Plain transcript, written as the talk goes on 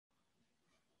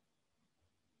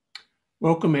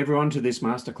Welcome everyone to this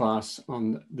masterclass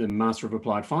on the Master of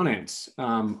Applied Finance.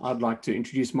 I'd like to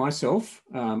introduce myself.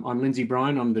 I'm Lindsay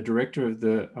Bryan. I'm the Director of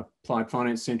the Applied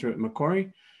Finance Centre at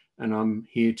Macquarie, and I'm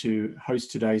here to host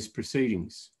today's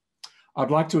proceedings. I'd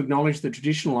like to acknowledge the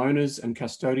traditional owners and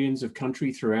custodians of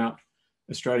country throughout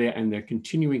Australia and their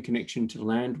continuing connection to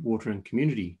land, water and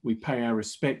community. We pay our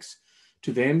respects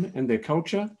to them and their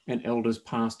culture and elders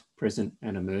past, present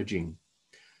and emerging.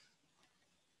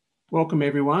 Welcome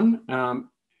everyone,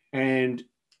 and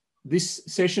this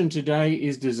session today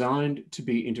is designed to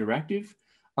be interactive.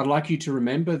 I'd like you to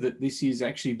remember that this is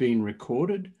actually being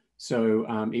recorded,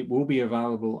 so it will be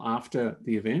available after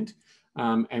the event,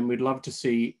 and we'd love to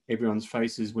see everyone's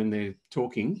faces when they're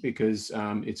talking, because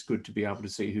it's good to be able to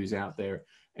see who's out there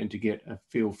and to get a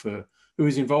feel for who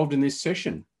is involved in this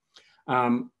session.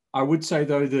 I would say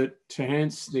though that to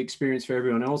enhance the experience for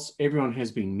everyone else, everyone has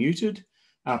been muted.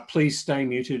 Please stay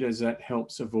muted, as that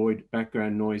helps avoid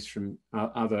background noise from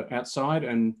other outside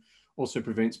and also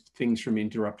prevents things from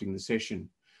interrupting the session.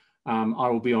 I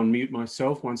will be on mute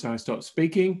myself once I stop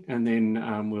speaking, and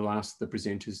then we'll ask the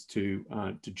presenters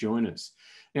to join us.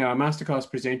 Now, our masterclass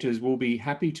presenters will be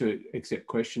happy to accept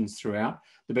questions throughout.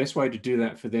 The best way to do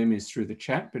that for them is through the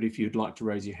chat, but if you'd like to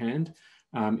raise your hand,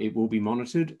 it will be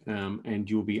monitored and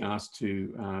you'll be asked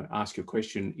to ask your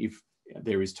question if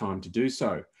there is time to do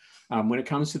so. When it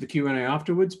comes to the Q&A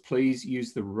afterwards, please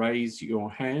use the raise your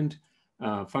hand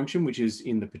function, which is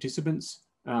in the participants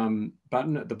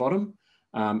button at the bottom,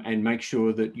 and make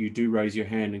sure that you do raise your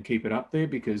hand and keep it up there,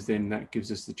 because then that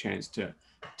gives us the chance to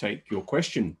take your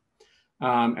question.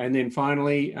 And then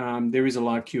finally, there is a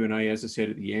live Q&A, as I said,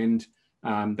 at the end.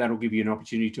 That'll give you an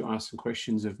opportunity to ask some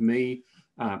questions of me,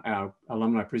 our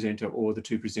alumni presenter, or the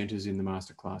two presenters in the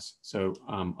masterclass. So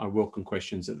I welcome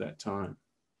questions at that time.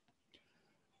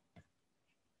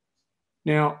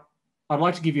 Now, I'd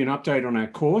like to give you an update on our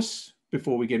course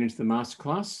before we get into the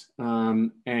masterclass.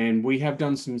 And we have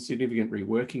done some significant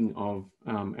reworking of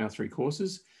our three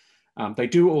courses. They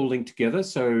do all link together.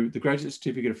 So the Graduate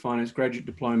Certificate of Finance, Graduate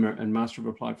Diploma and Master of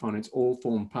Applied Finance all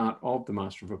form part of the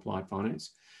Master of Applied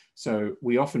Finance. So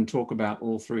we often talk about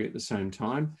all three at the same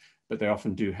time, but they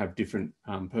often do have different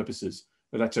purposes.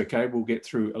 But that's okay. We'll get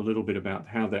through a little bit about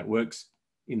how that works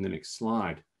in the next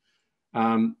slide.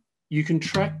 You can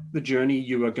track the journey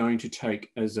you are going to take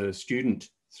as a student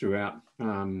throughout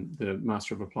the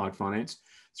Master of Applied Finance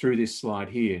through this slide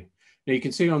here. Now you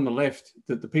can see on the left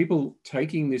that the people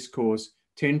taking this course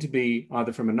tend to be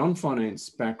either from a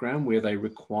non-finance background where they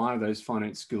require those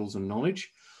finance skills and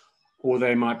knowledge, or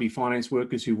they might be finance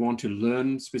workers who want to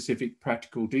learn specific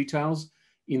practical details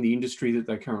in the industry that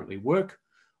they currently work,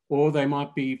 or they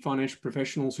might be financial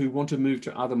professionals who want to move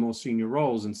to other more senior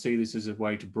roles and see this as a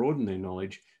way to broaden their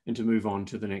knowledge and to move on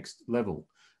to the next level.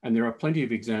 And there are plenty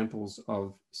of examples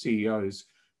of CEOs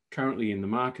currently in the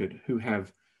market who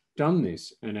have done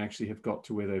this and actually have got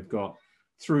to where they've got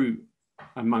through,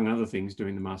 among other things,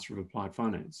 doing the Master of Applied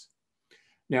Finance.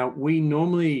 Now, we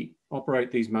normally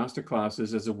operate these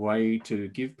masterclasses as a way to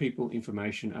give people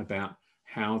information about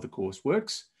how the course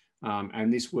works.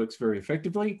 And this works very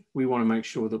effectively. We want to make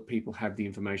sure that people have the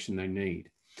information they need.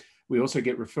 We also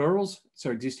get referrals. So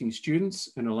existing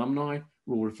students and alumni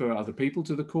will refer other people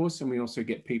to the course. And we also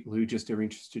get people who just are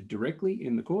interested directly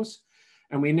in the course.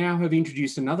 And we now have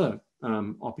introduced another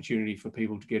opportunity for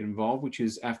people to get involved, which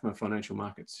is AFMA Financial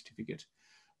Markets Certificate.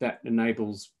 That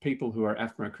enables people who are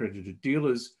AFMA accredited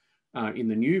dealers in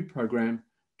the new program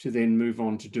to then move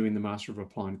on to doing the Master of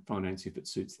Applied Finance if it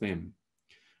suits them.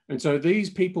 And so these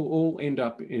people all end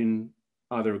up in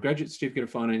either a Graduate Certificate of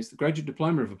Finance, the Graduate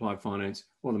Diploma of Applied Finance,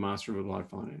 or the Master of Applied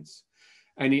Finance.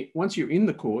 And once you're in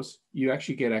the course, you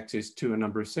actually get access to a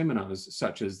number of seminars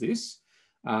such as this.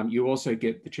 You also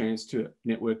get the chance to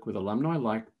network with alumni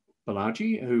like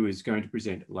Balaji, who is going to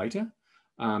present later.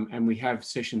 And we have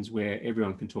sessions where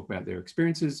everyone can talk about their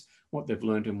experiences, what they've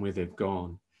learned and where they've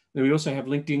gone. Then we also have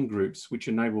LinkedIn groups, which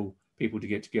enable people to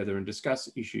get together and discuss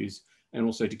issues and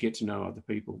also to get to know other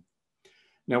people.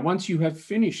 Now, once you have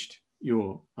finished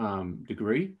your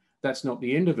degree, that's not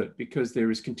the end of it, because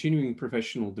there is continuing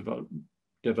professional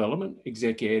development,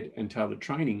 exec ed and tailored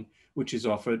training, which is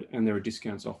offered, and there are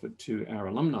discounts offered to our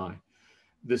alumni.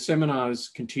 The seminars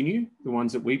continue, the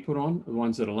ones that we put on, the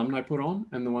ones that alumni put on,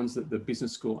 and the ones that the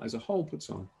business school as a whole puts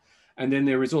on. And then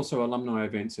there is also alumni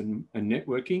events and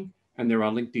networking, and there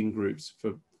are LinkedIn groups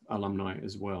for alumni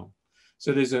as well.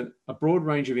 So there's a broad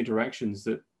range of interactions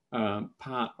that are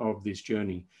part of this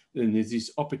journey. And there's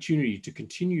this opportunity to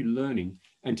continue learning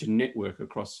and to network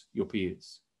across your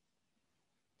peers.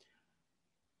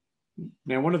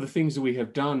 Now, one of the things that we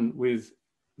have done with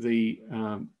the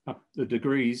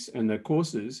degrees and the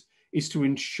courses is to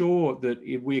ensure that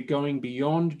if we're going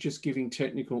beyond just giving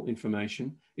technical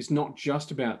information. It's not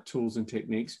just about tools and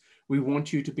techniques. We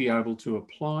want you to be able to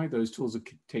apply those tools and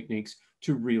techniques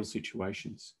to real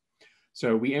situations.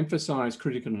 So we emphasize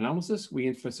critical analysis, we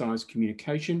emphasize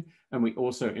communication, and we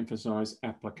also emphasize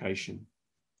application.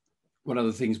 One of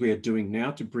the things we are doing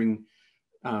now to bring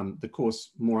the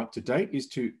course more up to date is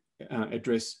to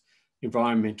address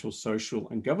environmental, social,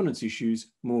 and governance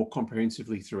issues more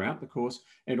comprehensively throughout the course,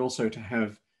 and also to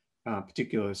have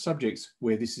particular subjects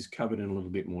where this is covered in a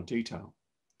little bit more detail.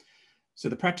 So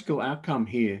the practical outcome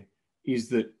here is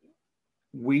that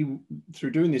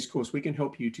through doing this course, we can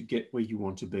help you to get where you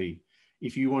want to be.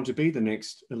 If you want to be the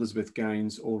next Elizabeth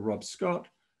Gaines or Rob Scott,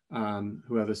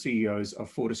 who are the CEOs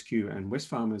of Fortescue and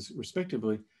Wesfarmers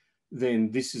respectively,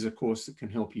 then this is a course that can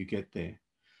help you get there.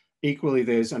 Equally,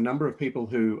 there's a number of people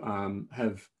who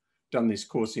have done this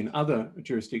course in other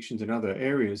jurisdictions and other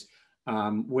areas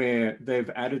where they've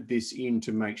added this in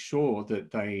to make sure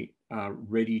that they are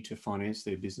ready to finance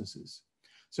their businesses.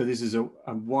 So this is a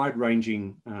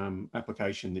wide-ranging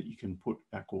application that you can put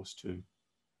our course to.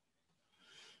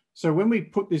 So when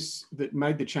we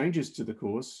made the changes to the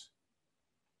course,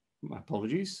 my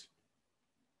apologies,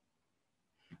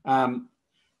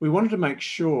 we wanted to make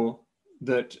sure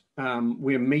that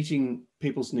we're meeting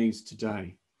people's needs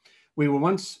today. We were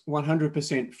once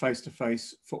 100%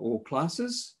 face-to-face for all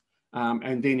classes,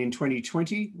 and then in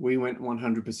 2020, we went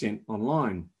 100%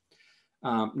 online.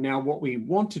 Now, what we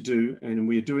want to do, and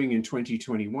we're doing in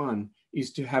 2021,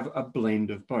 is to have a blend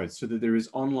of both, so that there is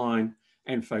online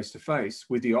and face-to-face,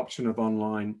 with the option of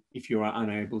online if you are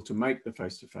unable to make the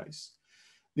face-to-face.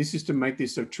 This is to make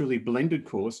this a truly blended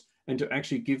course and to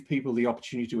actually give people the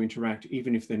opportunity to interact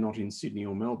even if they're not in Sydney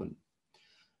or Melbourne.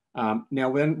 Now,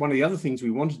 one of the other things we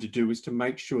wanted to do is to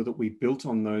make sure that we built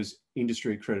on those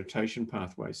industry accreditation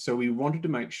pathways. So we wanted to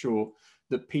make sure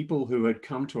that people who had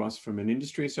come to us from an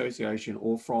industry association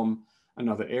or from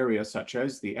another area, such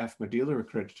as the AFMA dealer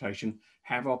accreditation,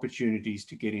 have opportunities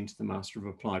to get into the Master of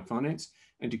Applied Finance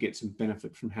and to get some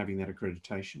benefit from having that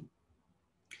accreditation.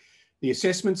 The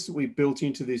assessments that we've built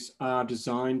into this are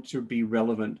designed to be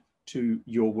relevant to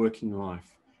your working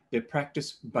life. They're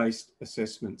practice-based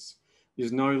assessments.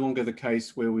 It's no longer the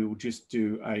case where we will just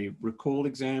do a recall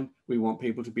exam. We want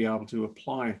people to be able to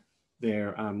apply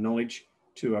their knowledge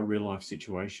to a real-life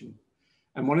situation.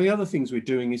 And one of the other things we're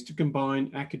doing is to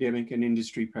combine academic and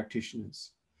industry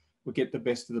practitioners. We get the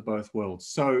best of the both worlds.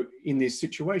 So in this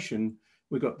situation,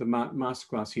 we've got the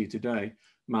masterclass here today.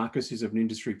 Marcus is an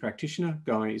industry practitioner,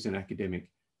 Guy is an academic.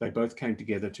 They both came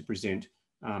together to present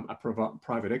a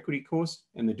private equity course,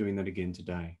 and they're doing that again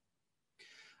today.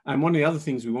 And one of the other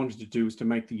things we wanted to do was to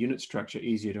make the unit structure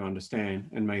easier to understand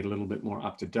and made a little bit more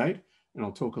up to date. And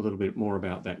I'll talk a little bit more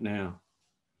about that now.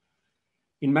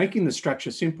 In making the structure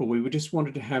simple, we just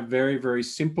wanted to have very, very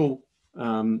simple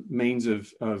means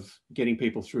of getting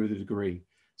people through the degree.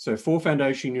 So 4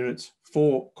 foundation units,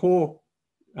 4 core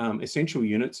essential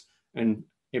units, and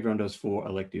everyone does 4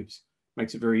 electives.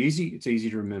 Makes it very easy. It's easy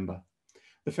to remember.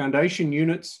 The foundation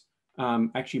units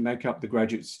actually make up the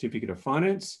Graduate Certificate of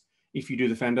Finance. If you do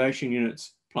the foundation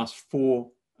units plus 4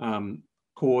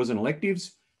 cores and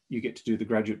electives, you get to do the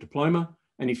graduate diploma.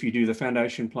 And if you do the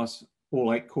foundation plus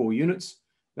all 8 core units,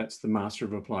 that's the Master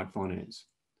of Applied Finance.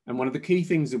 And one of the key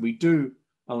things that we do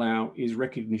allow is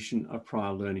recognition of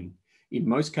prior learning. In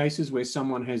most cases where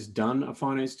someone has done a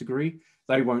finance degree,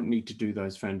 they won't need to do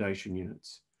those foundation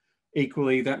units.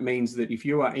 Equally, that means that if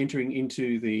you are entering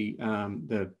into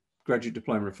the Graduate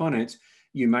Diploma of Finance,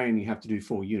 you may only have to do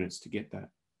 4 units to get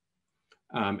that.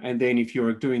 And then if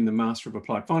you're doing the Master of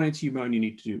Applied Finance, you only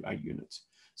need to do 8 units.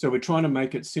 So we're trying to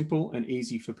make it simple and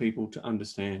easy for people to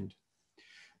understand.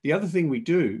 The other thing we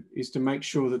do is to make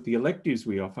sure that the electives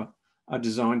we offer are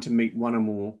designed to meet one or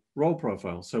more role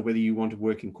profiles. So whether you want to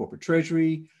work in corporate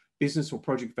treasury, business or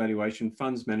project valuation,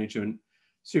 funds management,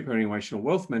 superannuation or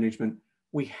wealth management,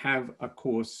 we have a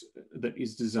course that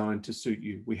is designed to suit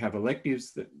you. We have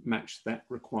electives that match that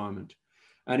requirement.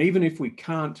 And even if we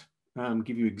can't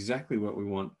give you exactly what we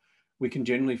want, we can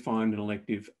generally find an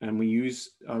elective, and we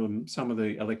use some of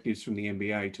the electives from the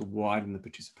MBA to widen the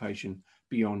participation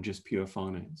beyond just pure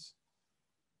finance.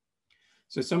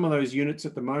 So some of those units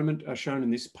at the moment are shown in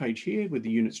this page here with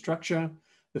the unit structure.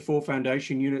 The 4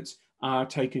 foundation units are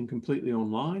taken completely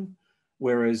online,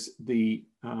 whereas the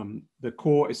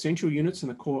core essential units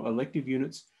and the core elective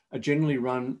units are generally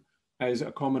run as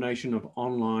a combination of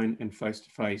online and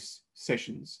face-to-face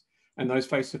sessions. And those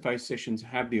face-to-face sessions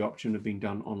have the option of being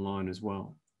done online as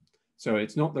well. So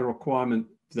it's not the requirement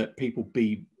that people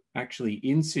be actually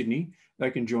in Sydney,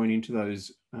 they can join into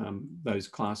those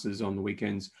classes on the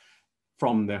weekends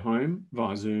from their home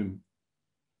via Zoom.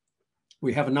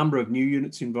 We have a number of new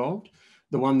units involved.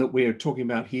 The one that we're talking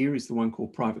about here is the one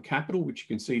called Private Capital, which you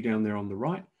can see down there on the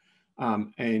right.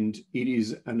 And it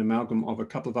is an amalgam of a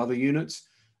couple of other units,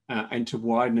 and to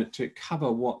widen it to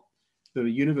cover what the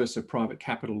universe of private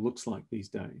capital looks like these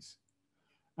days.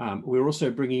 We're also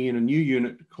bringing in a new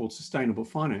unit called Sustainable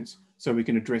Finance, so we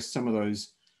can address some of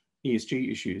those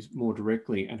ESG issues more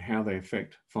directly and how they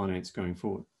affect finance going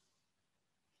forward.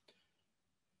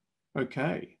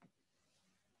 Okay.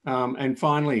 And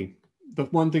finally, the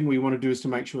one thing we want to do is to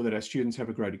make sure that our students have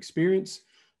a great experience.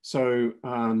 So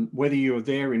whether you're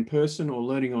there in person or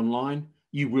learning online,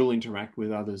 you will interact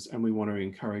with others, and we want to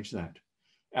encourage that.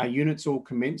 Our units all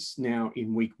commence now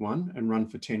in week 1 and run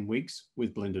for 10 weeks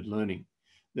with blended learning.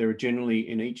 There are generally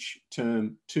in each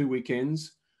term 2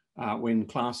 weekends when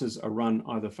classes are run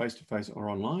either face-to-face or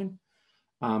online.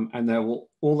 And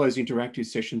all those interactive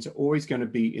sessions are always going to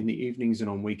be in the evenings and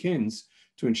on weekends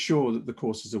to ensure that the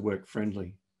courses are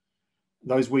work-friendly.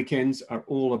 Those weekends are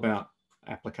all about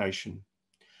application.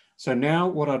 So now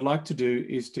what I'd like to do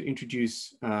is to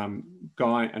introduce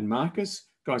Guy and Marcus.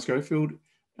 Guy Schofield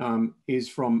is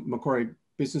from Macquarie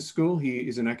Business School. He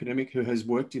is an academic who has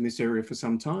worked in this area for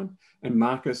some time. And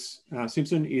Marcus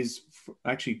Simpson is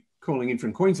actually calling in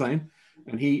from Queensland,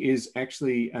 and he is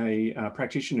actually a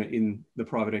practitioner in the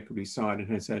private equity side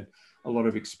and has had a lot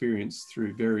of experience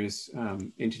through various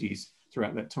entities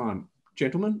throughout that time.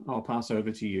 Gentlemen, I'll pass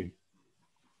over to you.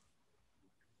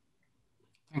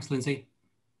 Thanks, Lindsay.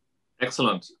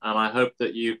 Excellent, and I hope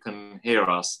that you can hear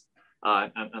us.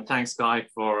 And thanks, Guy,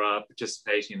 for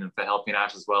participating and for helping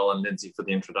out as well, and Lindsay for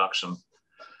the introduction.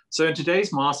 So in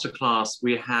today's masterclass,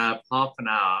 we have half an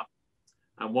hour,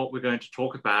 and what we're going to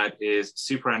talk about is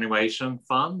superannuation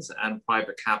funds and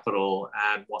private capital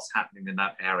and what's happening in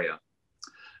that area.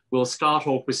 We'll start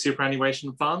off with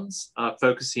superannuation funds,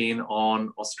 focusing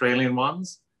on Australian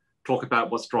ones, talk about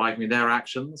what's driving their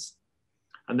actions,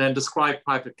 and then describe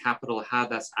private capital, how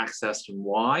that's accessed and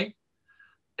why.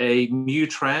 A new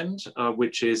trend,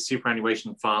 which is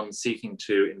superannuation funds seeking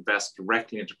to invest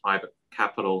directly into private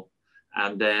capital,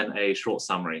 and then a short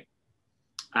summary.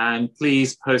 And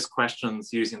please post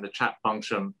questions using the chat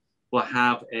function. We'll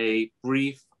have a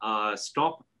brief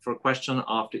stop for a question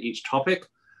after each topic,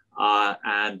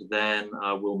 and then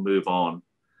we'll move on.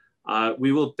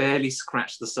 We will barely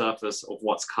scratch the surface of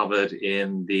what's covered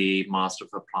in the Master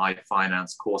of Applied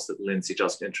Finance course that Lindsay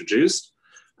just introduced.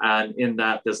 And in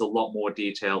that, there's a lot more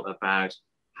detail about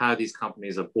how these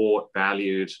companies are bought,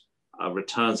 valued,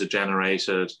 returns are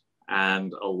generated,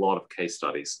 and a lot of case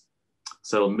studies.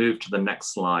 So we'll move to the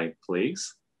next slide,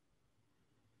 please.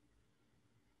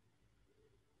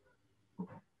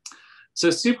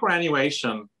 So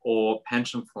superannuation or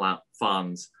pension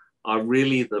funds are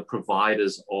really the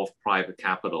providers of private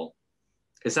capital.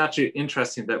 It's actually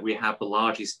interesting that we have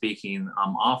Balaji speaking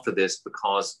after this,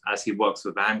 because as he works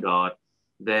with Vanguard,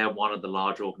 they're one of the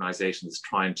large organizations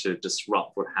trying to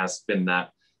disrupt what has been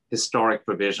that historic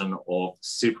provision of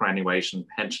superannuation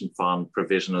pension fund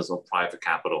provisioners of private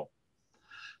capital.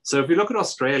 So if we look at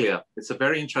Australia, it's a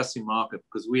very interesting market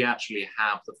because we actually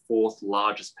have the 4th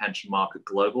largest pension market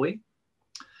globally.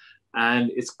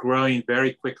 And it's growing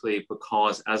very quickly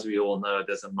because, as we all know,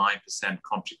 there's a 9%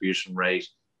 contribution rate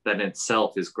that in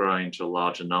itself is growing to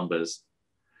larger numbers.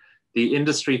 The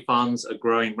industry funds are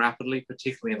growing rapidly,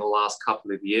 particularly in the last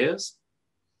couple of years,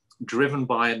 driven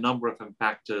by a number of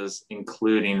factors,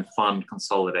 including fund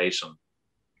consolidation.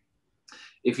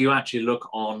 If you actually look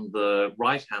on the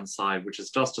right-hand side, which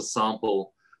is just a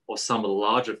sample of some of the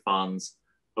larger funds,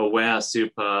 Aware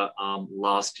Super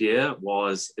last year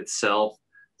was itself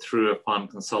through a fund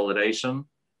consolidation.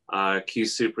 Q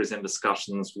Super is in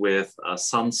discussions with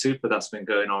Sun Super, that's been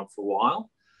going on for a while.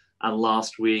 And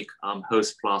last week,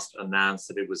 Hostplus announced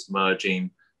that it was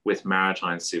merging with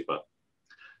Maritime Super.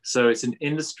 So it's an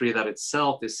industry that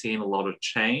itself is seeing a lot of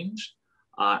change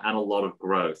and a lot of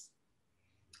growth.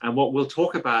 And what we'll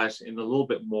talk about in a little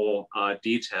bit more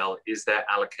detail is their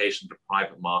allocation to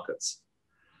private markets.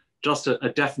 Just a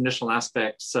definitional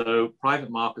aspect. So private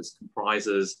markets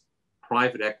comprises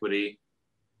private equity,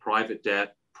 private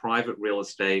debt, private real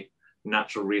estate,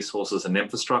 natural resources, and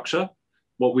infrastructure.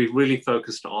 What we've really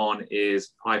focused on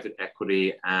is private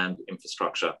equity and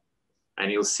infrastructure.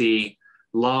 And you'll see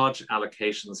large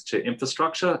allocations to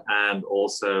infrastructure and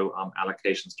also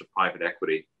allocations to private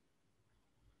equity.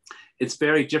 It's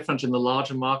very different in the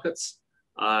larger markets.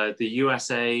 The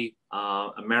USA,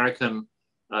 American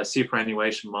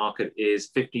superannuation market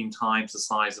is 15 times the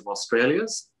size of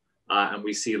Australia's. and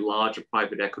we see larger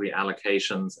private equity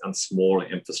allocations and smaller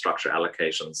infrastructure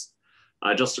allocations.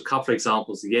 Just a couple of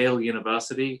examples, Yale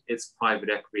University, its private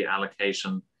equity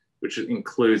allocation, which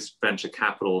includes venture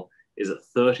capital, is at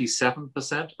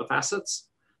 37% of assets.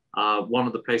 One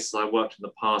of the places I worked in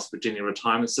the past, Virginia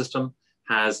Retirement System,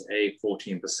 has a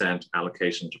 14%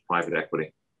 allocation to private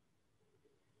equity.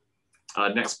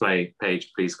 Next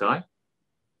page, please, Guy.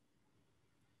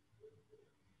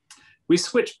 We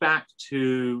switch back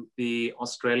to the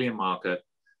Australian market.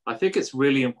 I think it's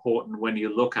really important when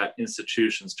you look at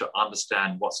institutions to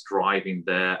understand what's driving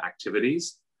their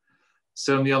activities.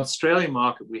 So in the Australian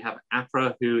market, we have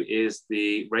APRA, who is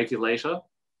the regulator.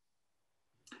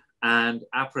 And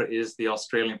APRA is the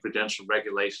Australian Prudential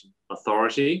Regulation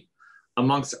Authority.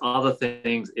 Amongst other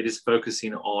things, it is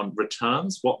focusing on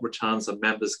returns. What returns are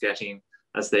members getting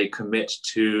as they commit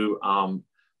to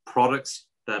products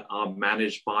that are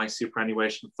managed by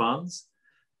superannuation funds?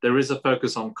 There is a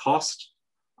focus on cost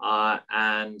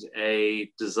and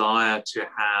a desire to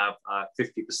have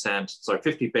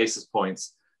 50 basis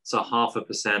points, so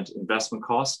 0.5% investment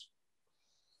cost.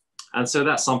 And so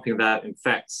that's something that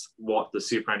affects what the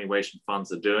superannuation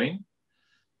funds are doing.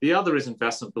 The other is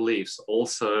investment beliefs,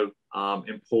 also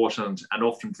important and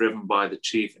often driven by the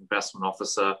chief investment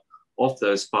officer of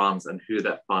those funds and who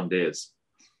that fund is.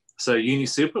 So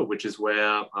UniSuper, which is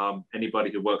where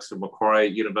anybody who works for Macquarie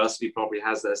University probably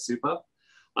has their super,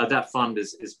 that fund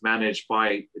is managed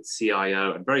by its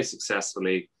CIO and very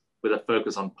successfully with a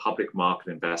focus on public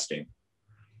market investing.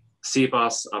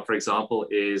 CBUS, for example,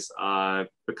 is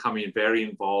becoming very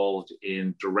involved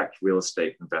in direct real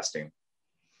estate investing.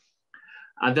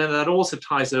 And then that also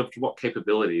ties over to what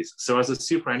capabilities. So as a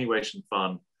superannuation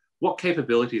fund, what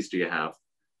capabilities do you have?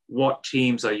 What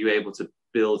teams are you able to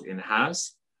build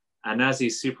in-house? And as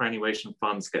these superannuation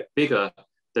funds get bigger,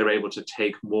 they're able to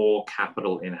take more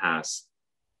capital in-house.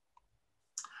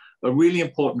 A really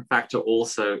important factor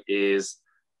also is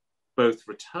both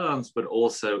returns, but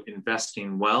also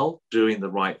investing well, doing the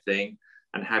right thing,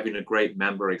 and having a great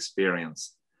member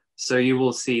experience. So you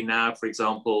will see now, for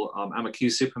example, I'm a Q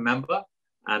Super member,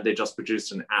 and they just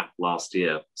produced an app last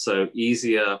year. So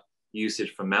easier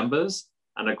usage for members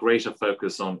and a greater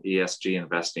focus on ESG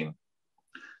investing.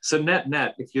 So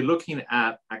net, if you're looking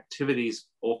at activities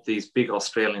of these big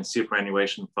Australian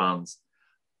superannuation funds,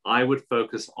 I would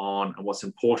focus on, and what's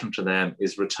important to them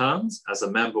is returns. As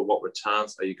a member, what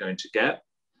returns are you going to get?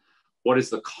 What is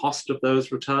the cost of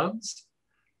those returns?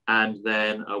 And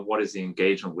then what is the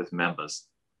engagement with members?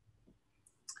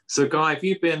 So Guy, if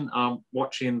you've been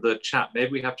watching the chat,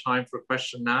 maybe we have time for a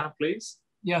question now, please.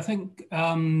 Yeah, I think,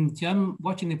 Jim,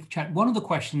 watching the chat, one of the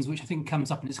questions which I think comes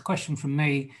up, and it's a question from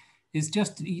me, is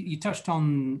just, you touched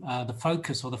on the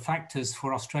focus or the factors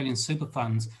for Australian super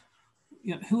funds.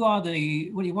 You know,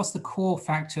 what's the core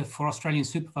factor for Australian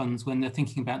super funds when they're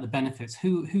thinking about the benefits?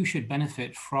 Who should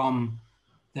benefit from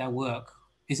their work?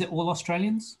 Is it all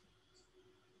Australians?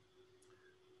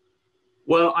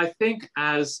 Well, I think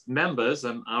as members,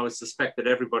 and I would suspect that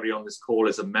everybody on this call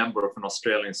is a member of an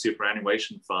Australian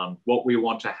superannuation fund, what we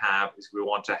want to have is we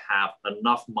want to have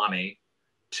enough money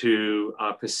to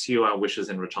pursue our wishes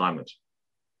in retirement.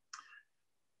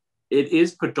 It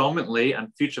is predominantly,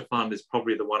 and Future Fund is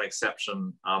probably the one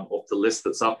exception of the list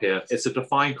that's up here, it's a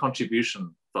defined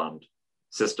contribution fund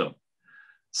system.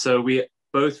 So we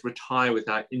both retire with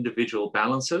our individual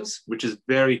balances, which is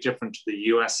very different to the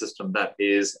US system that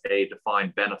is a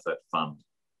defined benefit fund.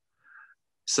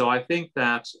 So I think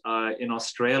that in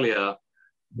Australia,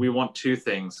 we want two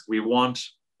things. We want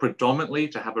predominantly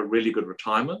to have a really good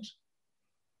retirement.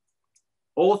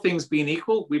 All things being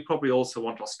equal, we probably also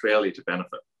want Australia to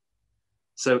benefit.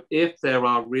 So if there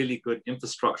are really good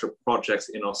infrastructure projects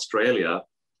in Australia,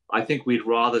 I think we'd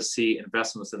rather see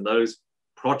investments in those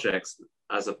projects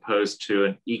as opposed to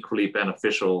an equally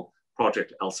beneficial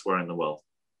project elsewhere in the world.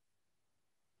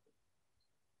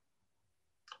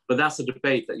 But that's a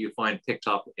debate that you find picked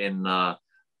up in a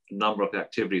number of the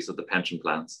activities of the pension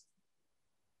plans.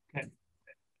 Okay.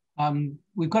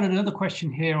 We've got another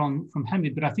question here from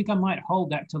Hamid, but I think I might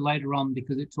hold that to later on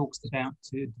because it talks about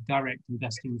direct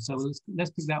investing. So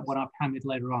let's pick that one up, Hamid,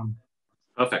 later on.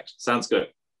 Perfect, sounds good.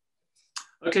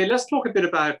 Okay, let's talk a bit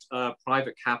about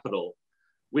private capital,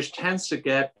 which tends to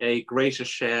get a greater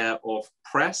share of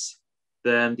press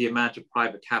than the amount of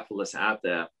private capital that's out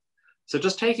there. So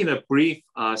just taking a brief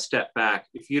step back,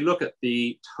 if you look at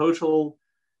the total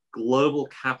global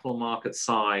capital market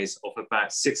size of about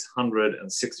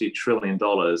 $660 trillion,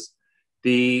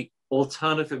 the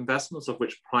alternative investments of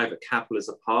which private capital is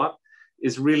a part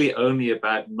is really only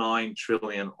about 9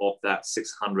 trillion of that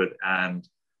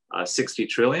 660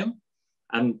 trillion.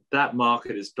 And that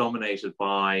market is dominated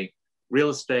by real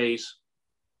estate,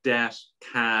 debt,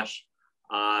 cash,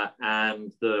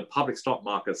 and the public stock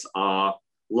markets are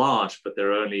large, but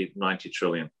they're only 90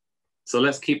 trillion. So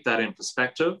let's keep that in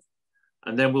perspective.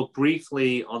 And then we'll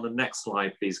briefly, on the next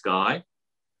slide, please, Guy,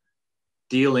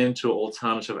 deal into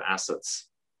alternative assets.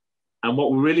 And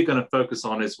what we're really going to focus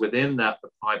on is within that, the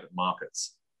private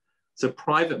markets. So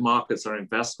private markets are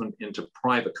investment into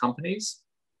private companies,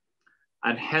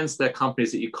 and hence they're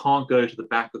companies that you can't go to the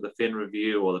back of the Fin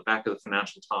Review or the back of the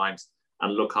Financial Times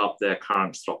and look up their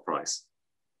current stock price.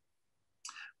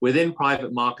 Within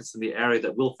private markets, and the area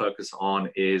that we'll focus on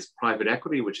is private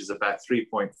equity, which is about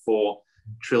 3.4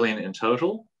 trillion in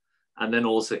total, and then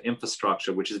also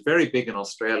infrastructure, which is very big in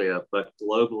Australia, but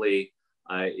globally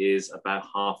is about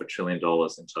 $500 billion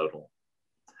in total.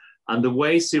 And the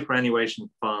way superannuation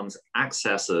funds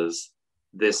accesses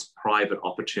this private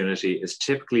opportunity is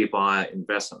typically via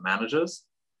investment managers.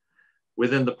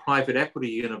 Within the private equity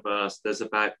universe, there's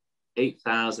about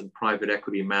 8,000 private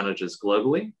equity managers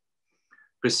globally,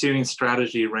 pursuing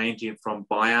strategy ranging from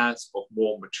buyouts of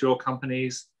more mature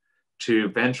companies to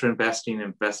venture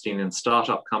investing in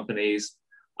startup companies,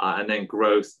 and then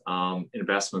growth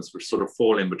investments, which sort of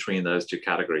fall in between those two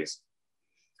categories.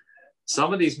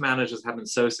 Some of these managers have been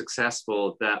so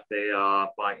successful that they are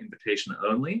by invitation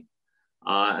only.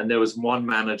 And there was one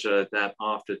manager that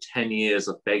after 10 years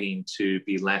of begging to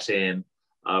be let in,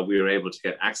 we were able to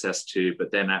get access to,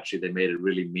 but then actually they made a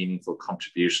really meaningful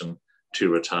contribution to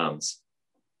returns.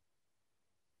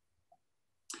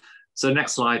 So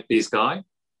next slide, please, Guy.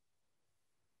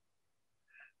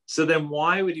 So then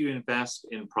why would you invest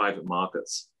in private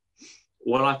markets?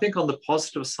 Well, I think on the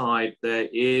positive side, there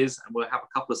is, and we'll have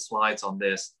a couple of slides on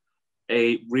this,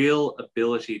 a real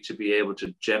ability to be able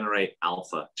to generate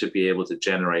alpha, to be able to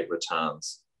generate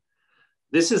returns.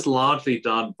 This is largely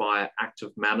done by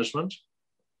active management,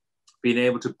 being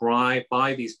able to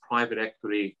buy these private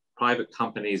equity, private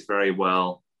companies very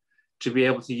well, to be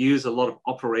able to use a lot of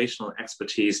operational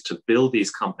expertise to build these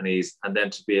companies and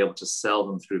then to be able to sell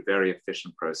them through very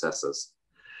efficient processes.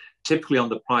 Typically on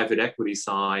the private equity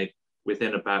side,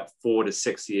 within about 4 to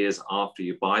 6 years after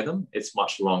you buy them, it's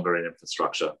much longer in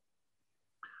infrastructure.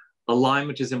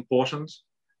 Alignment is important.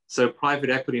 So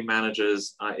private equity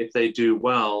managers, if they do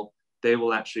well, they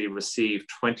will actually receive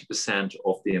 20%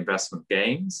 of the investment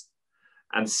gains.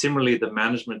 And similarly, the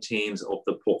management teams of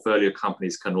the portfolio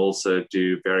companies can also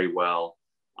do very well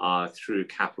through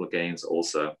capital gains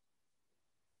also.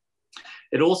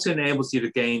 It also enables you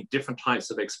to gain different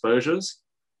types of exposures.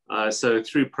 So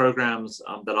through programs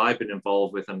that I've been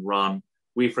involved with and run,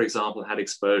 we, for example, had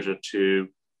exposure to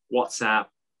WhatsApp,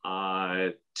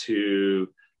 to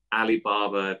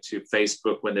Alibaba, to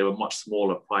Facebook when they were much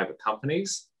smaller private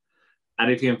companies.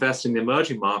 And if you invest in the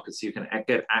emerging markets, you can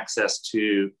get access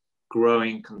to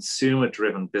growing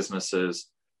consumer-driven businesses.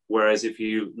 Whereas if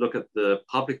you look at the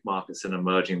public markets and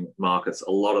emerging markets,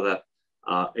 a lot of that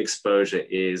exposure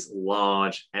is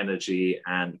large energy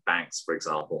and banks, for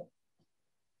example.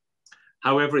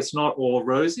 However, it's not all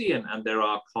rosy, and there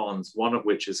are cons, one of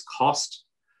which is cost.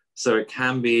 So it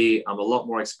can be a lot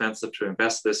more expensive to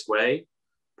invest this way.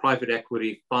 Private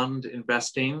equity fund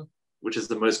investing, which is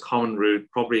the most common route,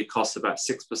 probably costs about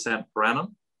 6% per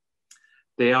annum.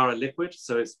 They are illiquid,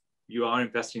 so you are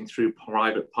investing through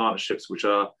private partnerships, which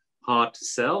are hard to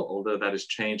sell, although that is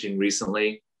changing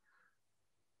recently.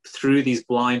 Through these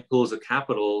blind pools of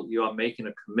capital, you are making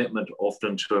a commitment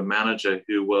often to a manager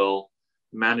who will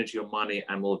manage your money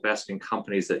and will invest in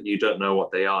companies that you don't know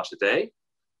what they are today.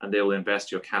 And they will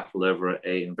invest your capital over an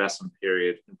investment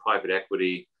period in private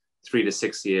equity, 3 to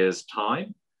 6 years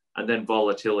time, and then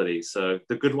volatility. So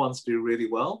the good ones do really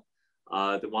well.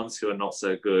 The ones who are not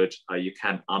so good, you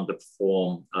can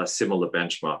underperform a similar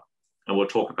benchmark. And we'll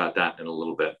talk about that in a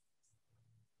little bit.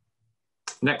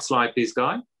 Next slide, please,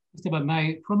 Guy. If I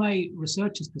may, from a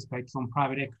researcher's perspective on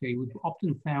private equity, we've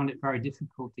often found it very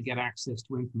difficult to get access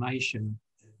to information.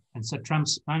 And so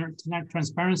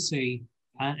transparency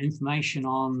and information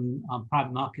on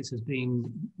private markets has been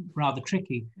rather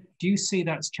tricky. Do you see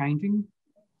that's changing?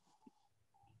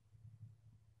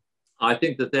 I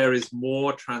think that there is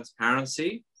more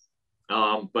transparency,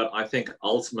 but I think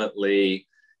ultimately,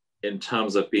 in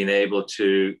terms of being able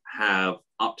to have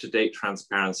up-to-date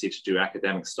transparency to do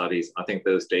academic studies, I think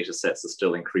those data sets are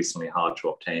still increasingly hard to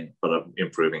obtain, but are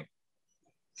improving.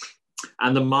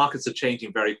 And the markets are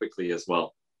changing very quickly as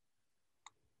well.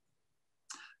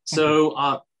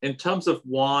 So in terms of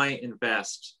why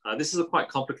invest, this is a quite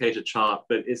complicated chart,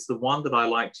 but it's the one that I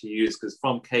like to use because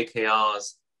from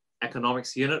KKR's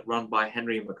economics unit run by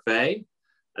Henry McVeigh,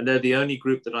 and they're the only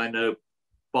group that I know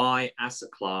by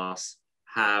asset class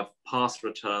have past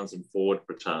returns and forward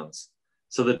returns.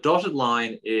 So the dotted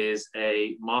line is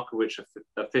a market-rich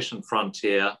efficient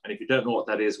frontier. And if you don't know what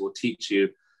that is, we'll teach you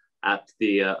at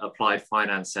the Applied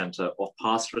Finance Center of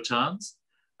past returns.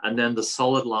 And then the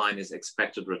solid line is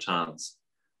expected returns.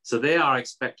 So they are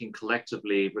expecting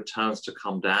collectively returns to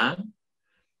come down.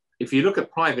 If you look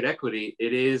at private equity,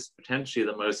 it is potentially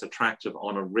the most attractive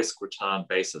on a risk return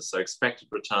basis. So expected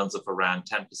returns of around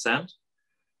 10%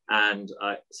 and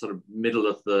sort of middle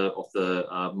of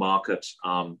the market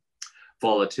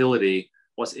volatility.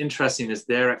 What's interesting is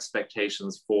their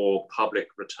expectations for public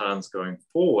returns going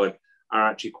forward are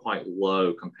actually quite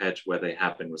low compared to where they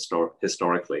have been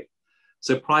historically.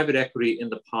 So private equity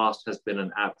in the past has been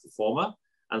an outperformer,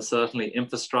 and certainly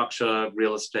infrastructure,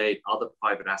 real estate, other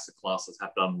private asset classes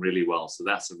have done really well. So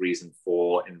that's a reason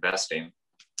for investing.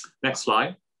 Next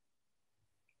slide.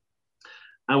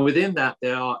 And within that,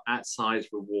 there are outsized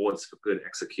rewards for good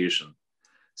execution.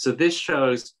 So this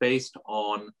shows based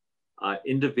on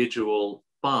individual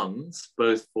funds,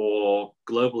 both for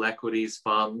global equities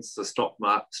funds, so stock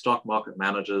market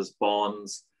managers,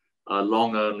 bonds,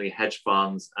 long-only hedge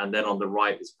funds, and then on the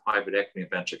right is private equity and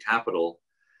venture capital.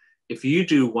 If you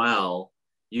do well,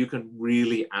 you can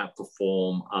really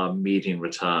outperform a median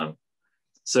return.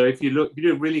 So if you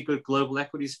do a really good global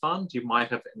equities fund, you might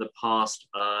have in the past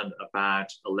earned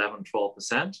about 11,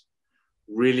 12%.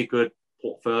 Really good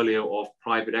portfolio of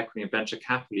private equity and venture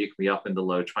capital, you can be up in the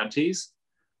low 20s.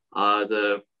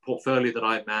 The portfolio that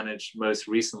I managed most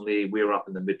recently, we were up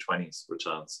in the mid-20s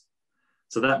returns.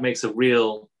 So that makes a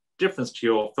real difference to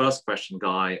your first question,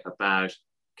 Guy, about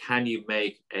can you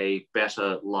make a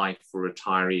better life for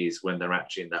retirees when they're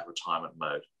actually in that retirement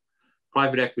mode?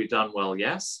 Private equity done well,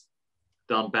 yes.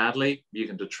 Done badly, you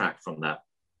can detract from that.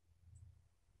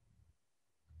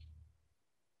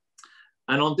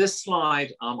 And on this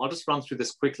slide, I'll just run through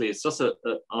this quickly. It's just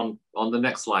on the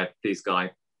next slide, please,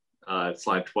 Guy,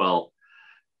 slide 12.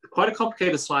 Quite a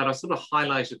complicated slide. I sort of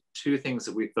highlighted two things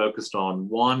that we focused on.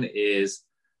 One is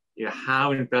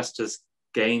how investors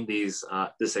gain this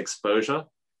exposure.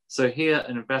 So here,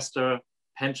 an investor,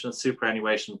 pension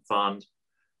superannuation fund,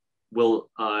 will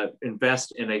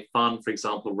invest in a fund, for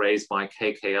example, raised by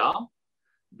KKR.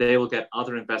 They will get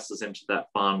other investors into that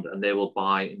fund and they will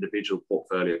buy individual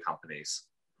portfolio companies.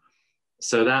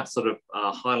 So that sort of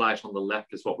highlight on the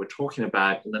left is what we're talking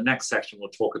about. In the next section, we'll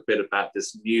talk a bit about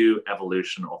this new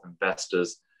evolution of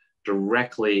investors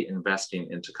directly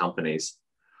investing into companies.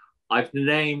 I've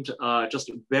named just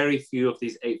very few of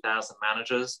these 8,000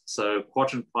 managers. So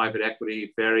Quadrant Private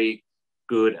Equity, very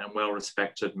good and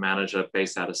well-respected manager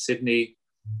based out of Sydney.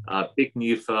 Big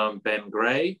new firm, Ben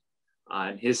Gray,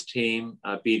 and his team,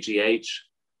 BGH.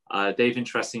 They've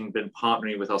interestingly been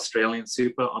partnering with Australian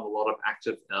Super on a lot of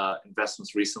active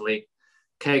investments recently.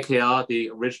 KKR, the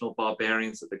original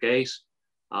barbarians at the gate.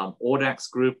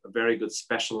 Audax Group, a very good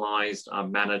specialized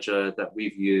manager that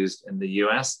we've used in the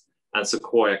US. And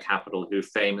Sequoia Capital, who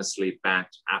famously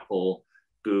backed Apple,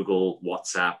 Google,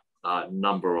 WhatsApp, a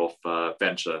number of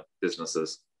venture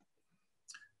businesses.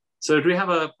 So do we have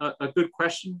a good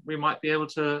question we might be able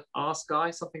to ask,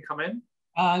 Guy? Something come in?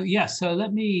 Yes, so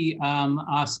let me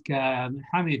ask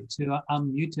Hamid to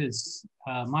unmute his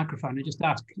microphone and just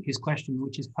ask his question,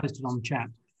 which is posted on the chat.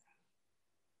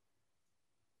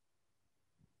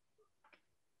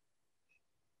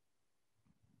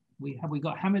 Have we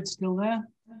got Hamid still there?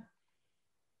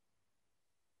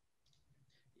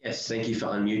 Yes, thank you for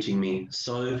unmuting me.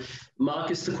 So,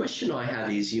 Marcus, the question I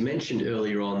have is, you mentioned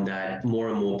earlier on that more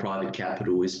and more private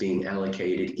capital is being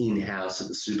allocated in-house at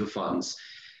the super funds.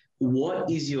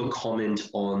 What is your comment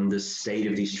on the state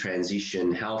of this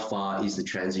transition? How far is the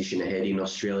transition ahead in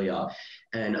Australia?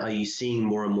 And are you seeing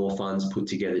more and more funds put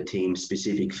together teams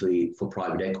specifically for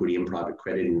private equity and private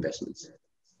credit investments?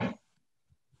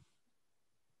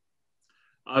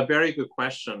 A very good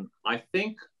question. I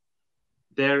think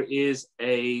there is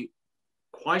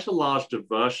quite a large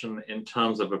diversion in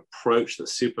terms of approach that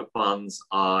super funds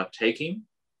are taking.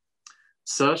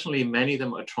 Certainly, many of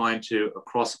them are trying to,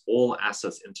 across all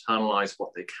assets, internalize what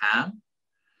they can.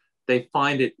 They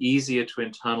find it easier to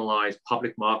internalize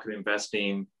public market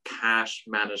investing, cash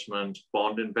management,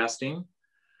 bond investing.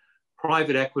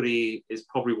 Private equity is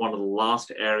probably one of the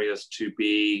last areas to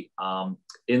be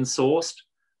insourced.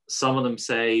 Some of them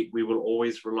say we will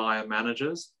always rely on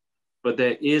managers. But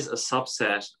there is a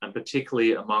subset, and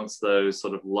particularly amongst those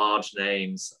sort of large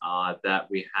names that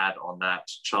we had on that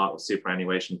chart of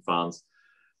superannuation funds,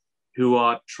 who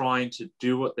are trying to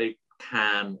do what they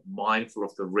can, mindful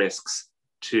of the risks,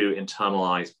 to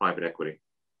internalize private equity.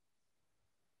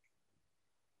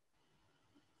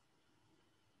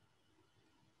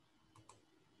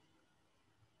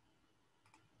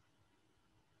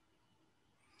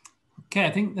 Okay, I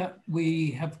think that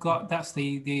we have got, that's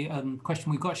the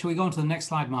question we've got. Shall we go on to the next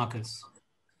slide, Marcus?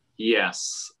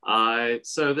 Yes.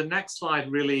 So the next slide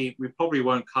really, we probably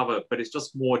won't cover, but it's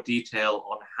just more detail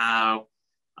on how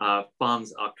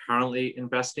funds are currently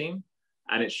investing.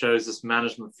 And it shows this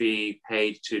management fee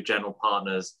paid to general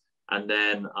partners, and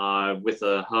then with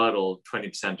a hurdle,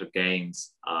 20% of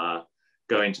gains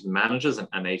going to the managers and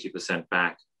 80%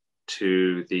 back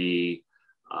to the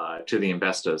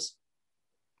investors.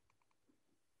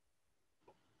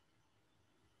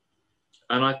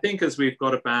 And I think as we've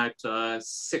got about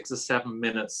 6 or 7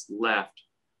 minutes left,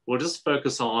 we'll just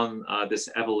focus on this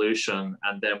evolution,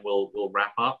 and then we'll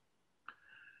wrap up.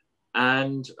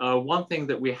 And one thing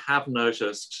that we have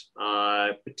noticed,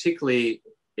 particularly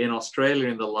in Australia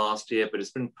in the last year, but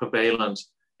it's been prevalent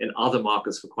in other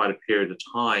markets for quite a period of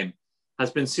time,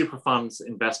 has been super funds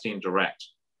investing direct.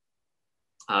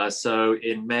 So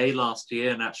in May last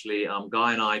year, and actually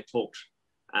Guy and I talked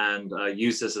and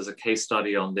used this as a case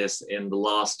study on this in the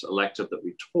last elective that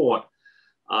we taught.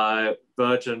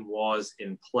 Virgin was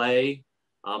in play.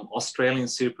 Australian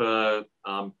Super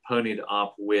ponied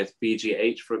up with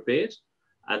BGH for a bid,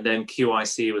 and then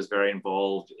QIC was very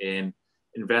involved in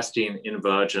investing in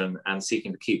Virgin and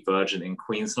seeking to keep Virgin in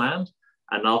Queensland,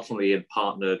 and ultimately it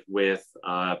partnered with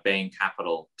Bain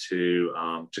Capital to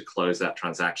close that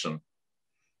transaction.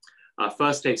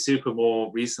 First State Super more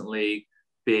recently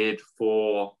bid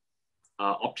for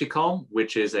Opticom,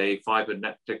 which is a fiber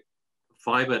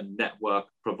network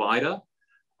provider.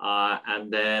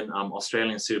 And then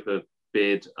Australian Super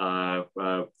bid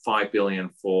 $5 billion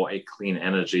for a clean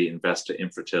energy investor,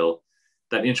 Infratil,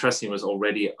 that interestingly was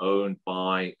already owned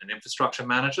by an infrastructure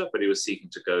manager, but he was seeking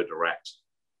to go direct.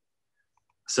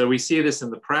 So we see this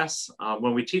in the press.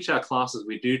 When we teach our classes,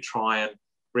 we do try and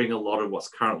bring a lot of what's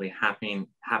currently happening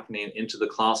into the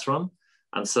classroom.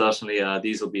 And certainly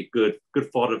these will be good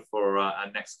fodder for our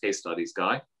next case studies,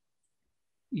 Guy.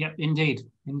 Yep, indeed,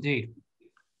 indeed.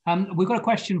 We've got a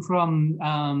question from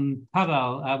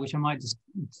Pavel, which I might just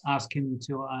ask him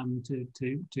to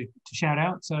shout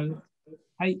out. So,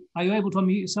 hey, are you able to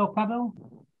unmute yourself, Pavel?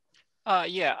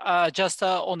 Just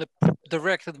on the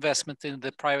direct investment in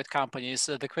the private companies.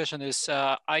 The question is,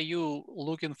 are you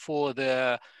looking for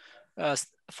the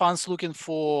funds looking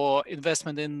for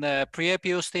investment in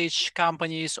pre-IPO stage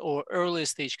companies or early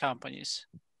stage companies?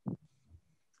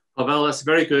 Pavel, that's a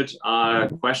very good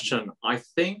question. I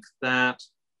think that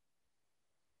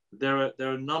there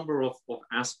are a number of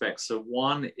aspects. So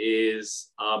one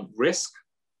is risk.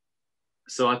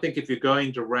 So I think if you're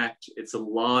going direct, it's a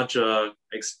larger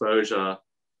exposure,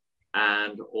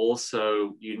 and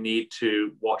also you need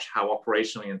to watch how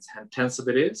operationally intensive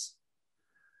it is.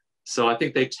 So I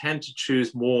think they tend to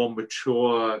choose more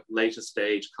mature, later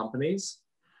stage companies,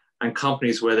 and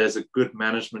companies where there's a good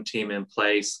management team in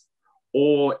place,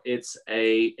 or it's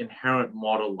a inherent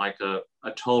model like a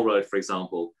toll road, for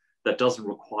example, that doesn't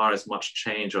require as much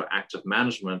change or active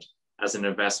management as an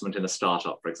investment in a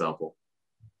startup, for example.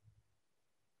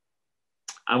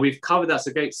 And we've covered, that's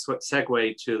a great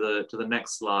segue to the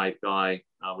next slide, Guy,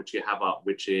 which you have up,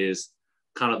 which is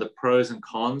kind of the pros and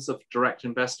cons of direct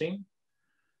investing.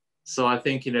 So I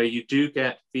think, you do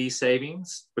get fee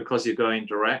savings because you're going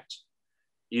direct.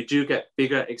 You do get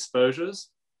bigger exposures.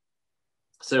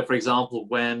 So for example,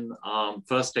 when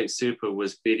First State Super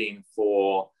was bidding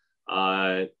for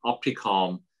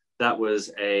Opticom, that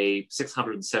was a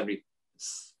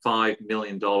 $675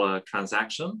 million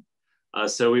transaction.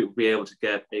 So we would be able to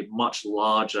get a much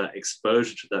larger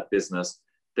exposure to that business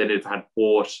than if it had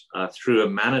bought through a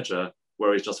manager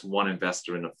where it's just one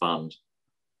investor in a fund.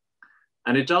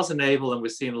 And it does enable, and we're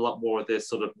seeing a lot more of this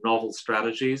sort of novel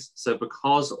strategies. So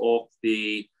because of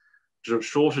the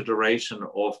shorter duration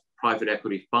of private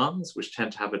equity funds, which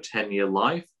tend to have a 10-year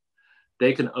life,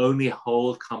 they can only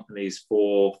hold companies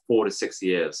for 4 to 6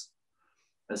 years.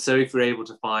 And so if you're able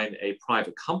to find a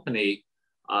private company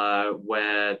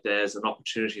where there's an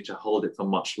opportunity to hold it for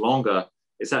much longer,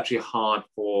 it's actually hard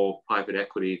for private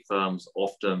equity firms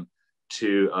often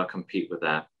to compete with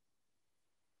that.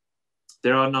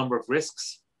 There are a number of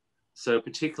risks. So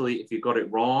particularly if you got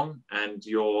it wrong and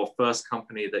your first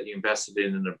company that you invested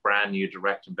in a brand new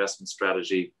direct investment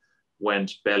strategy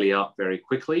went belly up very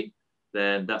quickly,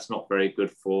 then that's not very good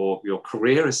for your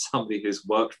career as somebody who's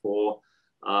worked for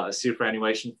a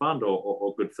superannuation fund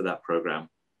or good for that program.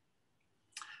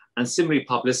 And similarly,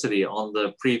 publicity. On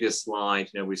the previous slide,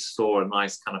 we saw a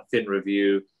nice kind of Fin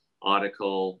Review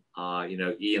article,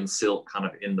 Ian Silk kind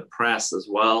of in the press as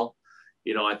well.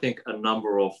 I think a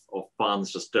number of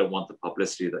funds just don't want the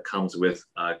publicity that comes with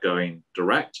going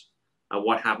direct. And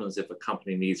what happens if a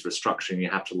company needs restructuring? You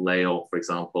have to lay off, for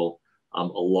example, a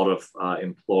lot of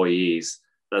employees.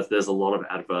 There's a lot of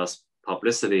adverse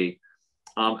publicity.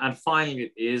 And finally,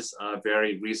 it is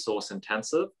very resource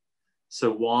intensive.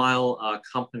 So while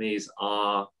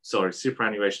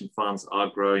superannuation funds are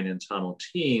growing internal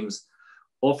teams,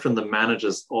 often the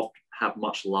managers have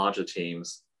much larger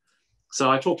teams. So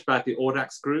I talked about the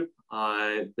Audax Group.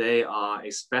 They are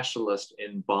a specialist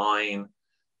in buying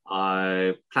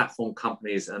platform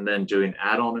companies and then doing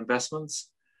add-on investments.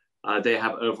 They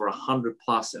have over 100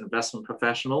 plus investment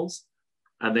professionals,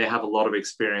 and they have a lot of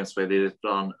experience where they've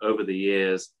done over the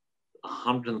years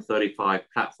 135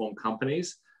 platform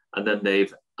companies, and then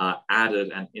they've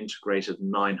added and integrated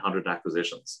 900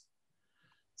 acquisitions.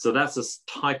 So that's a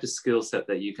type of skill set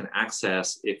that you can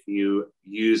access if you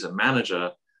use a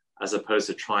manager, as opposed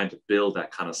to trying to build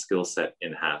that kind of skill set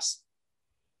in-house.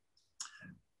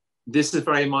 This is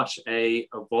very much an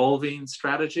evolving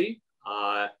strategy.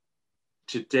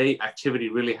 To date, activity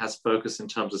really has focused in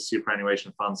terms of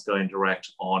superannuation funds going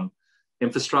direct on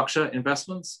infrastructure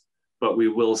investments, but we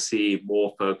will see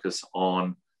more focus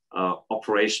on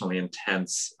operationally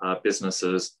intense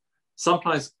businesses,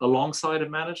 sometimes alongside a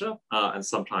manager and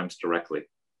sometimes directly.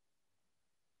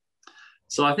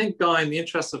 So I think, Guy, in the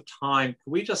interest of time,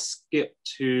 can we just skip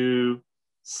to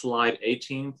slide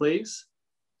 18, please?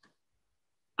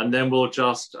 And then we'll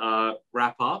just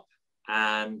wrap up,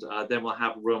 and then we'll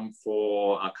have room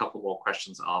for a couple more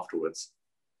questions afterwards.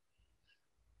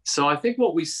 So I think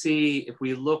what we see if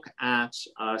we look at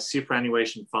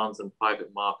superannuation funds and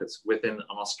private markets within an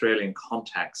Australian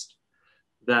context,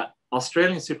 that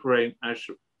Australian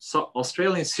superannuation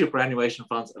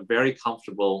funds are very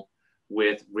comfortable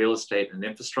with real estate and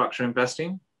infrastructure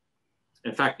investing.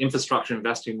 In fact, infrastructure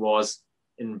investing was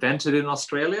invented in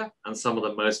Australia, and some of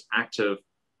the most active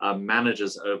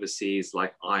managers overseas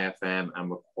like IFM and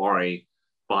Macquarie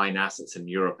buying assets in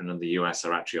Europe and in the US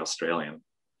are actually Australian.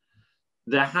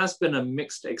 There has been a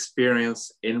mixed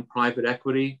experience in private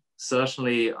equity.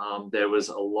 Certainly, there was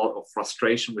a lot of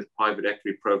frustration with private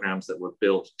equity programs that were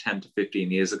built 10 to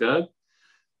 15 years ago,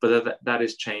 but that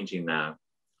is changing now.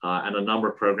 And a number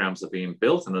of programs are being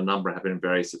built, and a number have been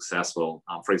very successful.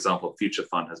 For example, Future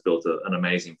Fund has built an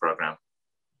amazing program.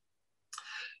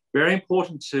 Very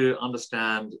important to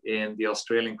understand in the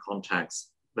Australian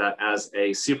context that as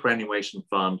a superannuation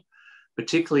fund,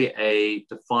 particularly a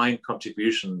defined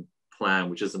contribution plan,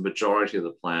 which is the majority of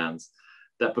the plans,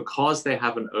 that because they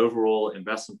have an overall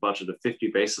investment budget of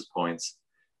 50 basis points,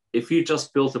 if you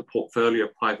just built a portfolio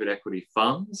of private equity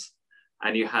funds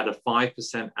and you had a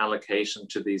 5% allocation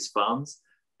to these funds,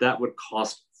 that would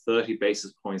cost 30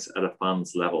 basis points at a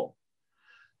fund's level.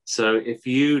 So if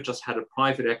you just had a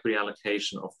private equity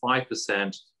allocation of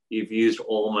 5%, you've used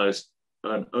almost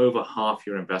over half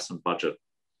your investment budget.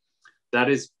 That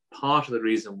is part of the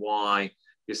reason why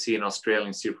you see in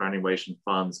Australian superannuation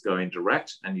funds going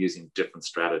direct and using different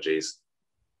strategies.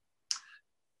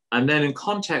 And then in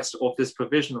context of this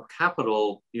provision of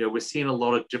capital, we're seeing a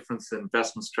lot of difference in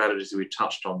investment strategies. We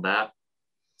touched on that.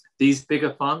 These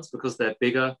bigger funds, because they're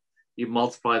bigger, you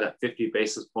multiply that 50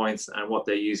 basis points and what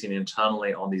they're using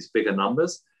internally on these bigger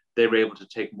numbers, they're able to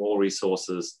take more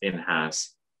resources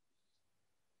in-house.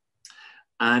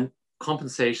 And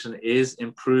compensation is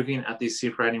improving at these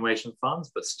superannuation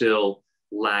funds, but still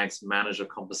lags manager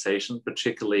compensation,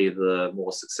 particularly the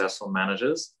more successful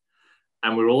managers.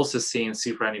 And we're also seeing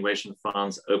superannuation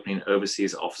funds opening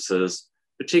overseas offices,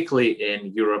 particularly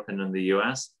in Europe and in the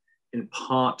US, in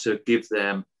part to give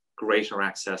them greater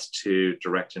access to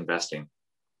direct investing.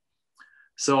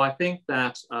 So I think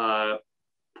that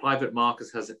private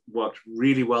markets has worked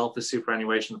really well for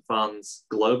superannuation funds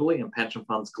globally and pension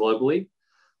funds globally.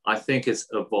 I think it's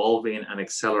evolving and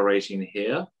accelerating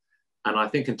here. And I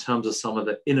think in terms of some of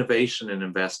the innovation in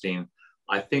investing,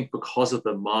 I think because of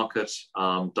the market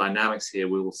dynamics here,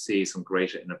 we will see some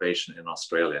greater innovation in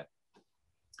Australia.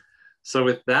 So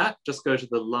with that, just go to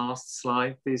the last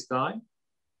slide, please, Guy.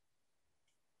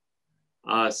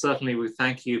 Certainly, we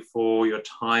thank you for your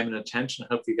time and attention.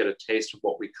 I hope you get a taste of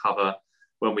what we cover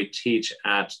when we teach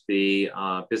at the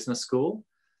business school.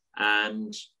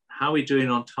 And how are we doing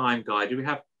on time, Guy? Do we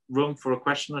have room for a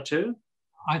question or two?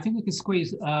 I think we can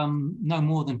squeeze no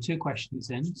more than 2 questions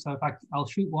in. So I'll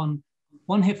shoot one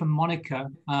here from Monica,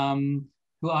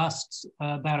 who asks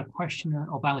about a question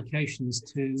of allocations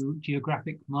to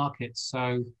geographic markets.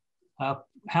 So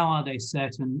how are they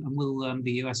set, and will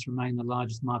the US remain the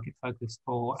largest market focus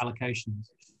for allocations?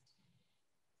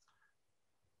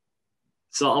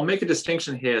 So I'll make a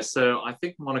distinction here. So I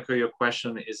think, Monica, your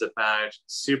question is about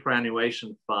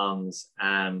superannuation funds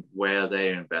and where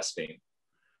they're investing.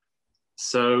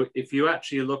 So if you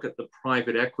actually look at the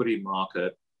private equity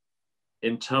market,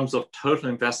 in terms of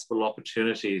total investable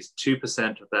opportunities,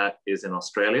 2% of that is in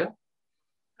Australia,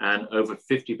 and over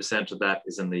 50% of that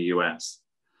is in the US.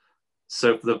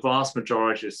 So for the vast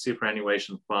majority of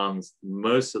superannuation funds,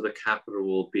 most of the capital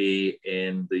will be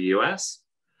in the US.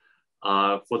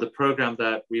 For the program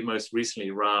that we most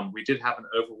recently run, we did have an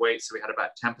overweight, so we had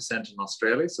about 10% in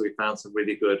Australia, so we found some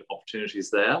really good opportunities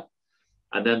there.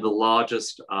 And then the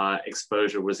largest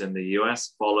exposure was in the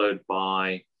US, followed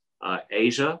by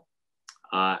Asia,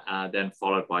 and then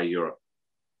followed by Europe.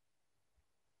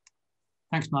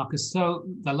 Thanks, Marcus. So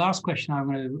the last question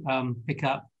I'm going to pick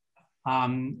up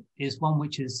is one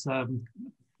which is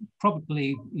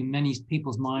probably in many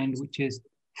people's mind, which is,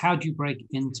 how do you break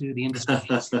into the industry?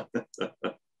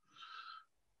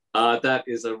 That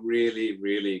is a really,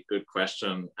 really good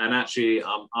question. And actually,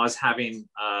 I was having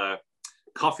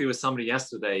coffee with somebody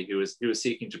yesterday who was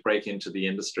seeking to break into the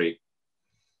industry.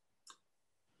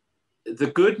 The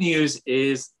good news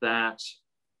is that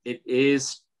it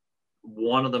is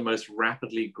one of the most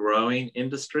rapidly growing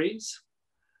industries.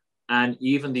 And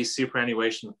even these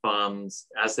superannuation funds,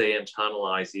 as they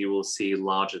internalize, you will see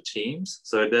larger teams.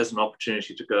 So there's an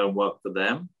opportunity to go and work for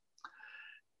them.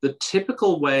 The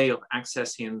typical way of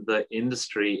accessing the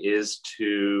industry is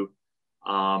to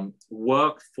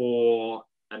work for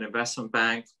an investment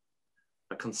bank,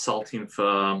 a consulting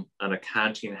firm, an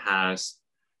accounting house,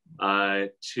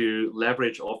 to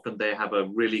leverage. Often they have a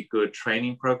really good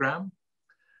training program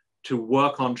to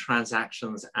work on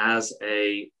transactions as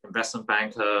a investment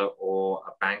banker or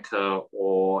a banker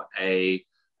or a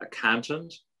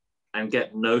accountant, and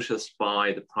get noticed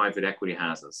by the private equity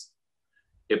houses.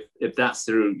 If that's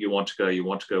the route you want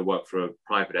to go work for a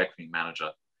private equity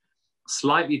manager.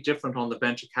 Slightly different on the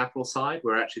venture capital side,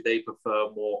 where actually they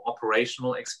prefer more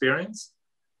operational experience.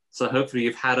 So hopefully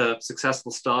you've had a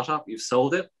successful startup, you've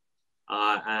sold it,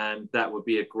 and that would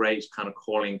be a great kind of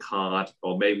calling card,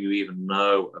 or maybe you even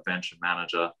know a venture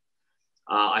manager.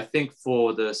 I think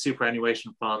for the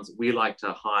superannuation funds, we like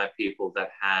to hire people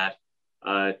that had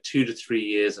 2 to 3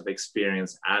 years of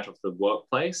experience out of the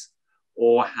workplace,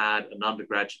 or had an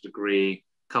undergraduate degree,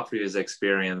 a couple of years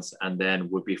experience, and then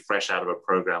would be fresh out of a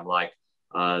program like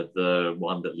the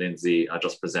one that Lindsay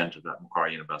just presented at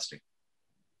Macquarie University.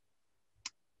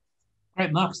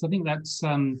 Great, Marcus. I think that's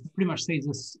pretty much sees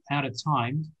us out of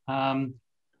time. I'm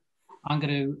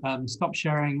going to stop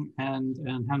sharing and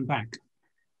hand back.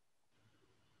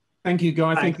 Thank you,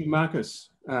 Guy. Thank you, Marcus.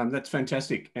 That's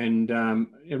fantastic. And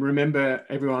remember,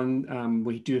 everyone,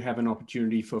 we do have an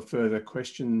opportunity for further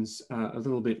questions a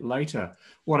little bit later.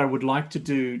 What I would like to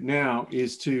do now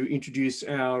is to introduce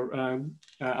our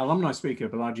alumni speaker,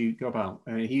 Balaji Gopal.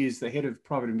 He is the head of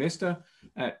private investor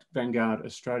at Vanguard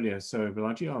Australia. So,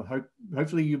 Balaji,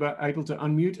 hopefully you are able to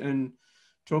unmute and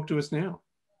talk to us now.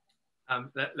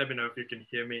 Let me know if you can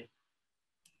hear me.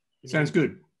 Sounds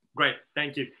good. Great.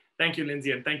 Thank you. Thank you,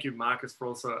 Lindsay, and thank you, Marcus, for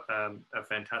also a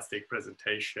fantastic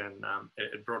presentation.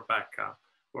 It brought back a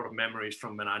lot of memories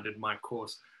from when I did my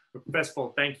course. But first of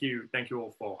all, thank you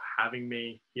all for having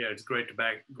me here. It's great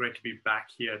to be back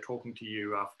here talking to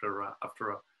you after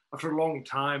a long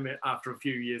time, after a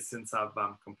few years since I've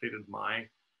completed my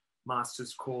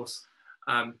master's course.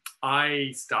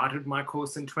 I started my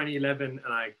course in 2011,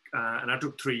 and I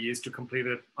took 3 years to complete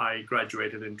it. I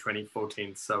graduated in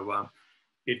 2014, so.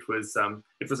 It was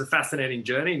a fascinating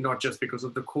journey, not just because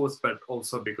of the course, but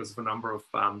also because of a number of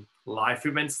life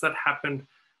events that happened.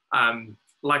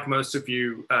 Like most of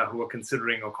you who are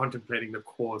considering or contemplating the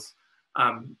course,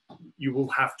 you will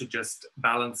have to just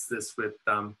balance this with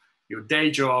your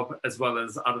day job as well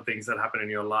as other things that happen in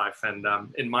your life. And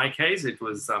in my case, it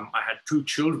was I had 2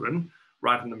 children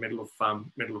right in the middle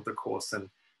of the course, and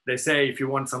they say if you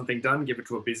want something done, give it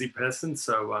to a busy person.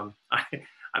 So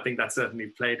I think that certainly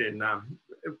played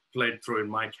through in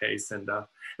my case, and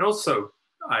also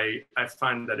I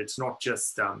find that it's not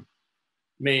just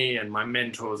me and my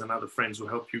mentors and other friends who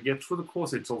help you get through the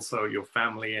course. It's also your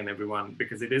family and everyone,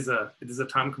 because it is a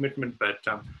time commitment. But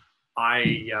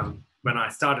when I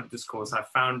started this course, I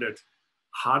found it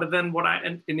harder than what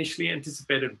I initially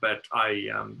anticipated, but I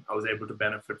was able to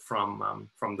benefit from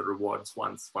the rewards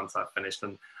once I finished,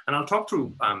 and I'll talk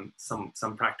through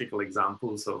some practical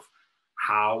examples of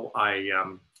how I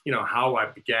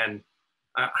began,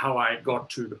 how I got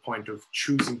to the point of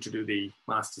choosing to do the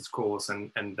master's course,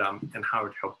 and how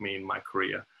it helped me in my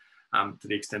career, to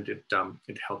the extent it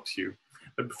helps you.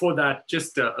 But before that,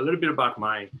 just a little bit about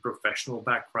my professional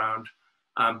background,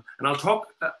 and I'll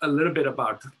talk a little bit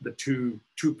about the two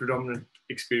predominant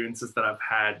experiences that I've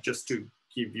had, just to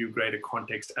give you greater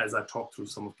context as I talk through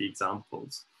some of the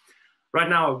examples. Right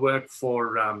now I work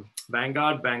for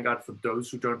Vanguard. Vanguard, for those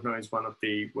who don't know, is one of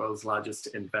the world's largest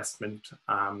investment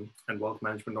and wealth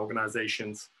management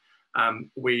organizations.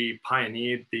 We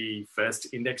pioneered the first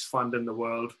index fund in the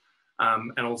world,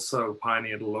 and also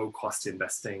pioneered low-cost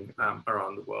investing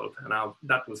around the world. And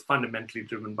that was fundamentally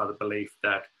driven by the belief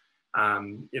that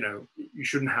you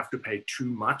shouldn't have to pay too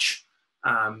much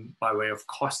by way of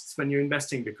costs when you're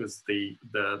investing, because the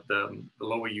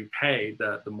lower you pay,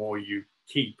 the more you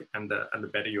keep, and the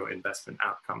better your investment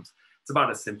outcomes. It's about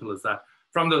as simple as that.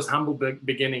 From those humble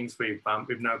beginnings, we've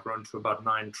now grown to about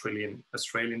 9 trillion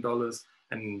Australian dollars,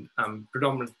 and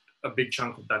predominantly a big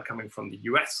chunk of that coming from the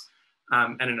US.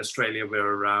 And in Australia,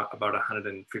 we're about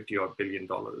 150 odd billion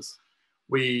dollars.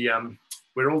 We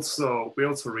also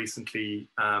recently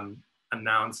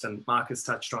announced, and Marcus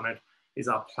touched on it, is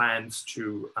our plans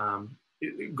to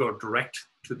go direct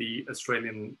to the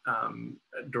Australian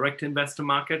direct investor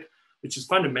market, which is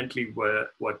fundamentally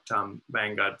what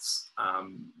Vanguard's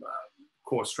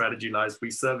core strategy lies. We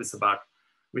serve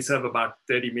about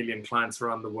 30 million clients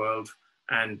around the world.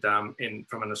 And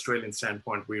from an Australian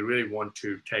standpoint, we really want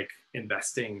to take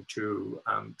investing to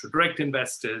direct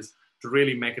investors, to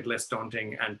really make it less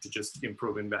daunting, and to just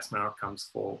improve investment outcomes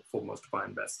for most of our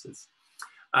investors.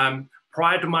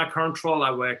 Prior to my current role,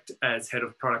 I worked as head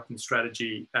of product and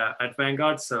strategy at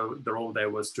Vanguard. So the role there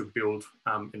was to build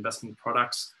investment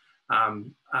products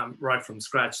right from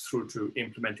scratch through to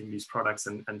implementing these products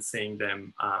and seeing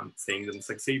them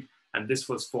succeed. And this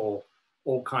was for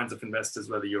all kinds of investors,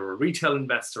 whether you're a retail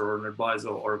investor or an advisor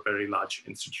or a very large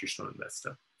institutional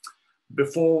investor.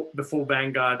 Before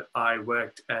Vanguard, I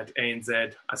worked at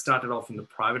ANZ. I started off in the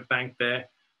private bank there,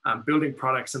 building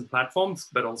products and platforms,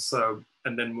 but also,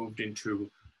 and then moved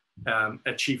into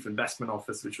a chief investment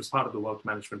office, which was part of the wealth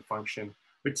management function,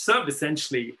 which served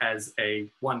essentially as a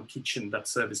one kitchen that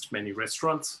serviced many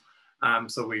restaurants.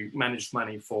 So we managed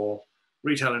money for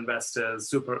retail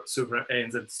investors,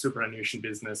 ANZ Superannuation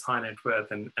business, high net worth,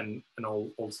 and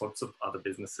all sorts of other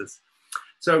businesses.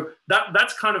 So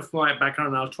that's kind of my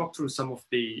background. I'll talk through some of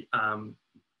the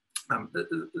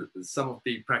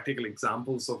practical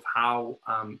examples of how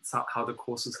the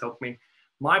courses helped me.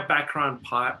 My background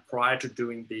prior to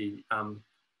doing the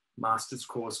master's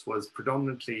course was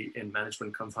predominantly in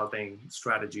management consulting,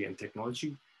 strategy, and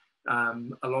technology.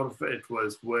 A lot of it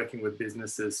was working with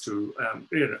businesses to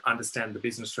understand the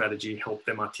business strategy, help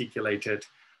them articulate it,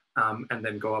 and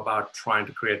then go about trying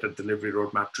to create a delivery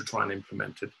roadmap to try and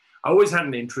implement it. I always had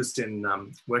an interest in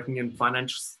working in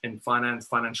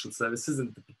financial services,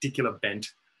 and the particular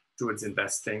bent towards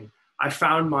investing. I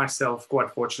found myself, quite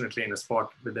fortunately, in a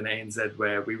spot within ANZ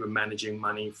where we were managing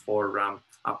money for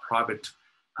our private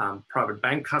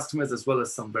bank customers, as well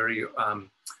as some very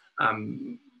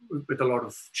with a lot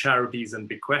of charities and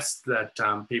bequests that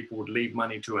people would leave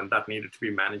money to, and that needed to be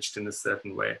managed in a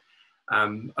certain way.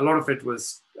 A lot of it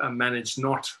was managed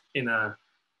not in a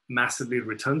massively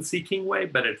return-seeking way,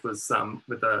 but it was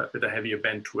with a heavier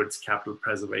bent towards capital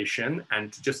preservation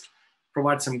and to just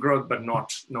provide some growth, but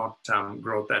not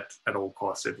growth at all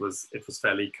costs. It was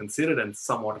fairly considered and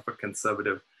somewhat of a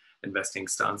conservative investing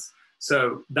stance.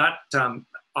 So that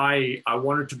I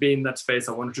wanted to be in that space.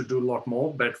 I wanted to do a lot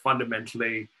more, but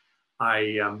fundamentally,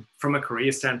 from a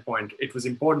career standpoint, it was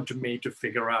important to me to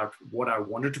figure out what I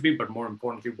wanted to be, but more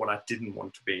importantly, what I didn't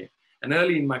want to be. And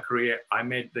early in my career, I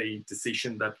made the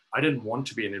decision that I didn't want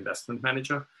to be an investment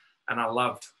manager, and I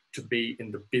loved to be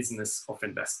in the business of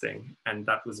investing, and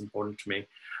that was important to me.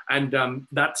 And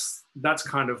that's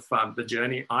kind of the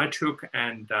journey I took,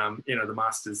 and the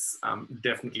masters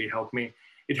definitely helped me.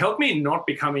 It helped me in not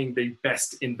becoming the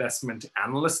best investment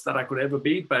analyst that I could ever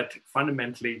be, but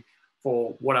fundamentally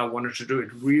for what I wanted to do,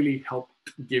 it really helped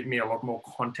give me a lot more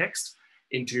context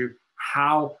into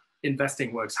how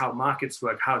investing works, how markets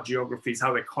work, how geographies,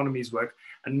 how economies work.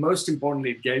 And most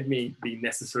importantly, it gave me the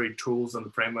necessary tools and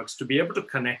the frameworks to be able to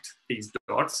connect these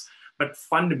dots. But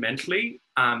fundamentally,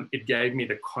 it gave me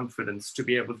the confidence to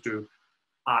be able to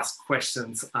ask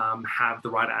questions, have the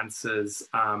right answers,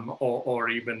 or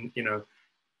even,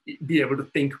 be able to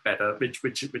think better,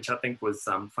 which I think was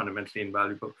fundamentally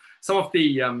invaluable. Some of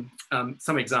the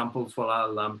some examples what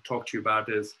I'll talk to you about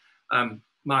is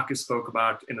Marcus spoke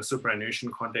about in a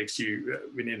superannuation context.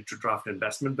 We needed to draft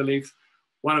investment beliefs.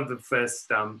 One of the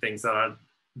first things that I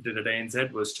did at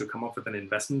ANZ was to come up with an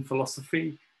investment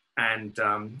philosophy and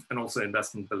also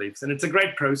investment beliefs. And it's a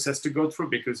great process to go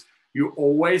through because you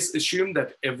always assume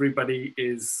that everybody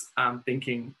is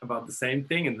thinking about the same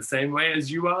thing in the same way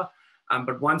as you are.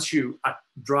 But once you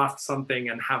draft something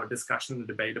and have a discussion and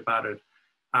debate about it,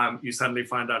 you suddenly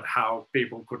find out how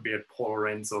people could be at polar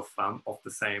ends of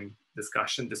the same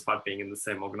discussion despite being in the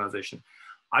same organization.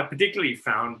 I particularly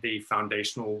found the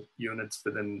foundational units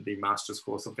within the master's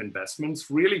course of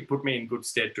investments really put me in good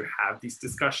stead to have these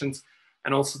discussions,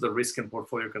 and also the risk and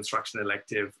portfolio construction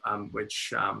elective,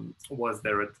 which was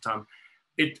there at the time.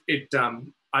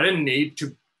 I didn't need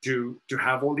to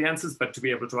have all the answers, but to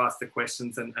be able to ask the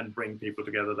questions and bring people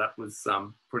together, that was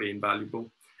pretty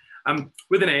invaluable.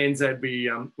 Within ANZ,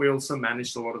 we also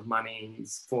managed a lot of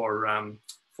monies for a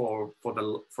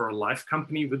life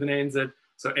company within ANZ.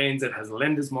 So ANZ has a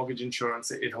lender's mortgage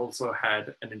insurance. It also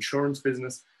had an insurance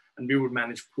business, and we would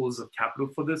manage pools of capital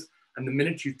for this. And the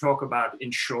minute you talk about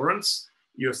insurance,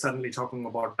 you're suddenly talking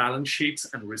about balance sheets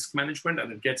and risk management,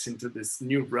 and it gets into this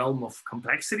new realm of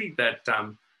complexity that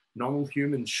normal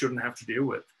humans shouldn't have to deal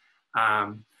with.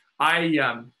 I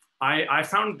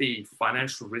found the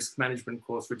financial risk management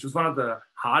course, which was one of the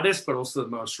hardest, but also the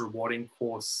most rewarding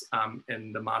course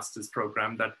in the master's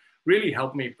program, that really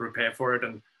helped me prepare for it.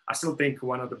 And I still think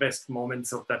one of the best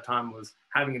moments of that time was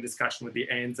having a discussion with the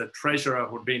ANZ treasurer,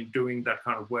 who'd been doing that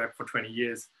kind of work for 20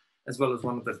 years, as well as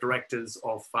one of the directors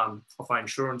of our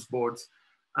insurance boards,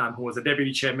 who was a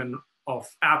deputy chairman of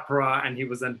APRA, and he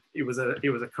was a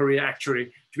career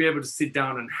actuary, to be able to sit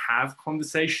down and have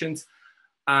conversations.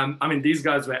 I mean, these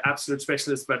guys were absolute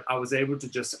specialists, but I was able to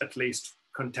just at least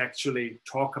contextually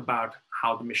talk about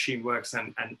how the machine works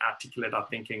and articulate our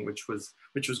thinking, which was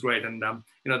great. And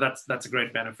you know, that's a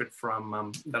great benefit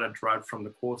from that I derived from the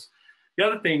course. The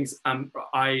other things,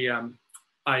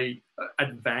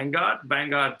 at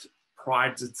Vanguard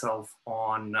prides itself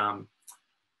on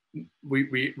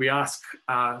we ask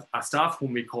our staff,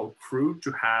 whom we call crew,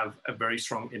 to have a very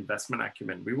strong investment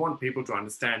acumen. We want people to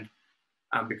understand,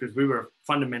 because we were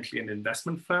fundamentally an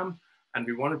investment firm, and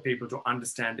we wanted people to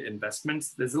understand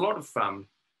investments. There's a lot of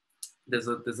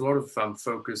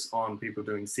focus on people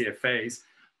doing CFAs,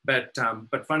 but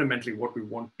fundamentally what we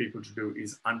want people to do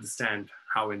is understand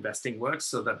how investing works,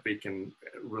 so that we can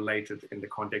relate it in the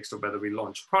context of whether we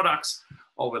launch products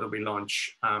or whether we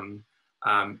launch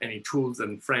any tools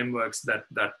and frameworks that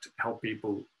help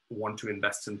people want to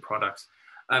invest in products.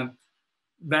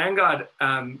 Vanguard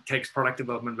takes product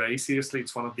development very seriously.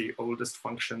 It's one of the oldest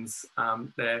functions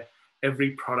there.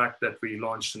 Every product that we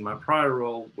launched in my prior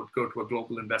role would go to a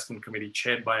global investment committee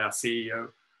chaired by our CEO,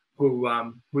 who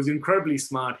was incredibly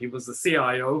smart. He was the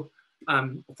CIO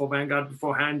for Vanguard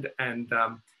beforehand, and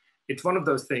it's one of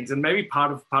those things. And maybe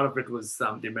part of it was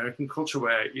the American culture,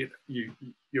 where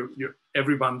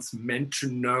everyone's meant to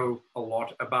know a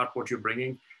lot about what you're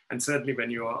bringing. And certainly when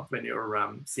you're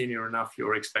senior enough,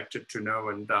 you're expected to know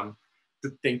and to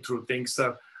think through things.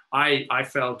 So I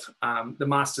felt the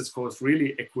master's course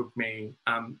really equipped me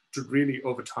to really,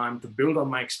 over time, to build on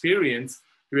my experience,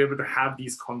 to be able to have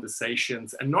these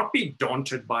conversations and not be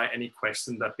daunted by any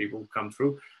question that people come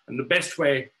through. And the best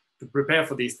way to prepare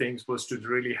for these things was to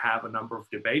really have a number of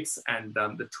debates, and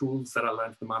the tools that I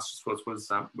learned in the master's course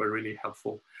were really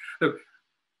helpful. Look,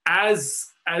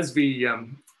 as we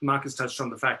Marcus touched on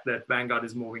the fact that Vanguard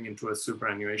is moving into a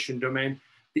superannuation domain,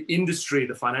 the industry,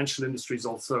 the financial industry, is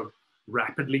also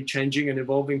rapidly changing and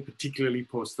evolving, particularly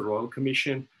post the Royal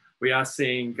Commission. We are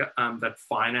seeing that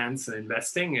finance and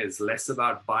investing is less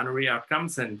about binary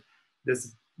outcomes, and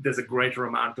there's a greater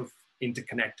amount of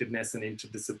interconnectedness and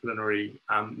interdisciplinary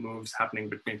moves happening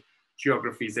between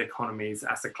geographies, economies,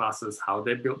 asset classes, how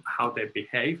they build, how they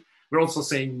behave. We're also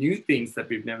seeing new things that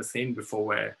we've never seen before,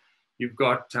 where you've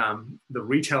got the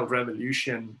retail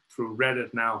revolution through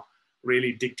Reddit now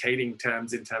really dictating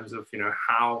terms in terms of, you know,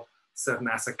 how certain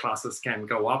asset classes can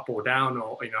go up or down,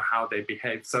 or, you know, how they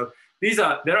behave. So there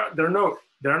are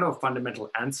no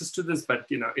fundamental answers to this, but,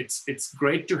 you know, it's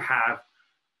great to have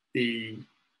the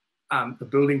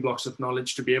building blocks of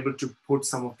knowledge to be able to put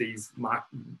some of these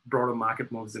broader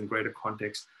market moves in greater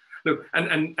context. Look,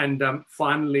 and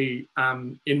finally,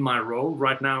 in my role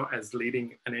right now as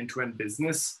leading an end-to-end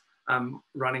business,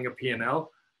 running a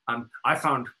P&L, I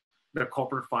found the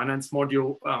corporate finance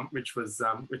module, which was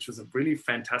a really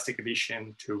fantastic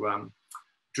addition to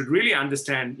really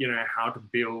understand, you know, how to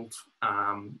build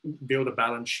a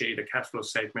balance sheet, a cash flow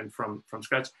statement from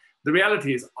scratch. The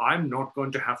reality is, I'm not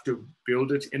going to have to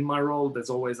build it in my role.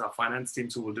 There's always our finance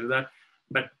teams who will do that.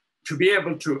 But to be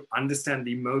able to understand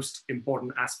the most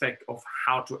important aspect of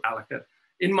how to allocate.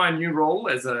 In my new role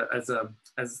as a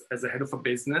head of a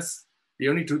business, the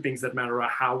only two things that matter are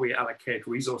how we allocate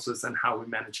resources and how we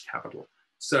manage capital.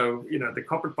 So, you know, the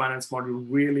corporate finance module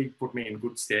really put me in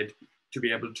good stead to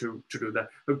be able to do that.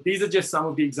 But these are just some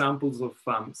of the examples of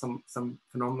some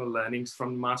phenomenal learnings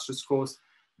from the master's course.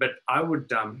 But I would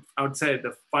say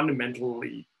the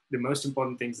fundamentally, the most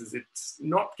important things is it's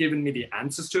not given me the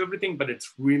answers to everything, but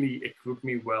it's really equipped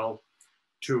me well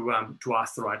to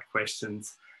ask the right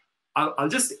questions. I'll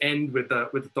just end with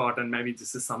a thought, and maybe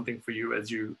this is something for you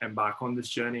as you embark on this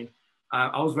journey.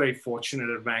 I was very fortunate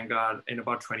at Vanguard in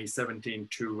about 2017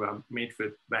 to meet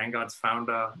with Vanguard's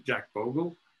founder, Jack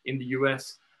Bogle, in the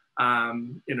US.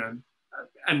 You know,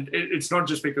 and it's not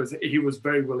just because he was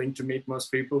very willing to meet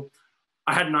most people.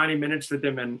 I had 90 minutes with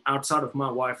him, and outside of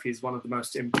my wife, he's one of the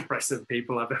most impressive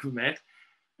people I've ever met.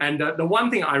 And the one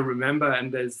thing I remember,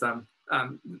 and there's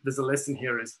a lesson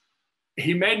here, is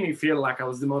he made me feel like I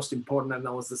was the most important and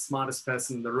I was the smartest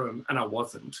person in the room, and I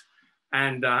wasn't.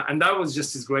 And that was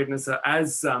just his greatness.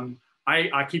 As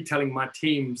I keep telling my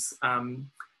teams,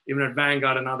 even at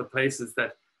Vanguard and other places,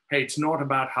 that, hey, it's not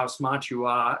about how smart you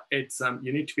are. It's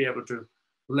you need to be able to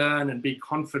learn and be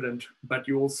confident, but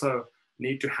you also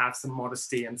need to have some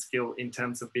modesty and skill in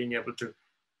terms of being able to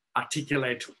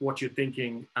articulate what you're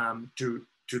thinking to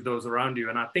those around you.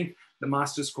 And I think the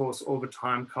master's course over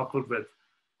time, coupled with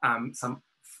some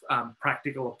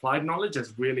practical applied knowledge,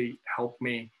 has really helped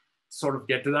me sort of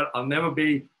get to that. I'll never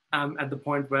be at the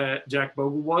point where Jack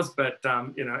Bogle was, but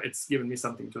you know, it's given me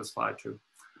something to aspire to.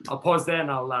 I'll pause there and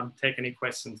I'll take any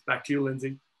questions. Back to you,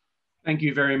 Lindsay. Thank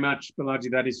you very much, Balaji.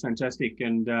 That is fantastic.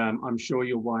 And I'm sure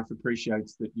your wife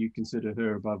appreciates that you consider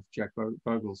her above Jack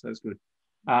Bogle, so that's good.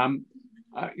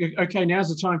 Okay, now's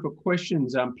the time for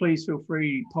questions. Please feel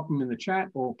free, pop them in the chat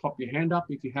or pop your hand up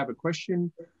if you have a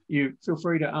question. You feel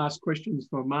free to ask questions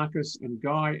for Marcus and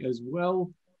Guy as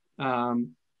well.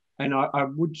 And I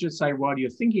would just say, while you're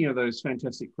thinking of those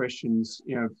fantastic questions,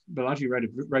 you know, Balaji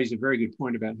raised a very good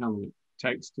point about how long it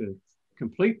takes to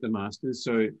complete the Masters.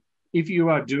 So if you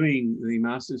are doing the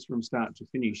Masters from start to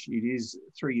finish, it is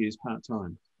 3 years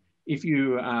part-time. If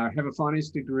you have a finance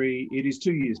degree, it is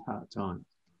 2 years part-time.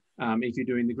 If you're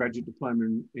doing the graduate diploma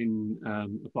in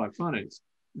applied finance,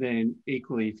 then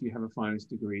equally, if you have a finance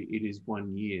degree, it is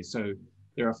 1 year. So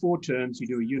there are 4 terms. You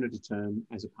do a unit a term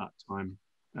as a part-time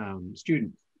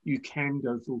student. You can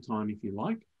go full-time if you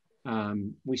like.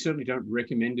 We certainly don't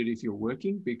recommend it if you're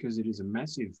working, because it is a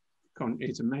massive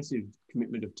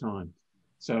commitment of time.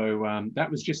 So that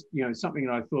was just, you know, something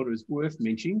that I thought was worth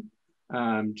mentioning,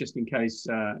 just in case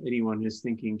anyone is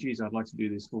thinking, geez, I'd like to do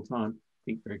this full-time.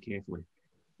 Think very carefully.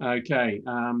 Okay,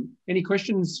 any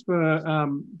questions for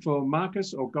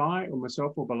Marcus or Guy or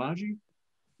myself or Balaji?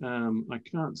 I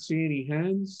can't see any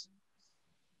hands.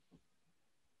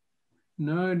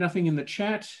 No, nothing in the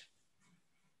chat.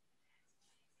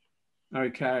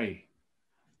 Okay.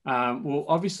 Well,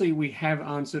 obviously we have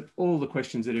answered all the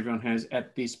questions that everyone has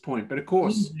at this point, but of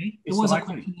course, there was a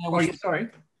question there, oh, sorry.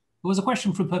 There was a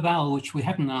question from Pavel, which we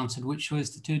hadn't answered, which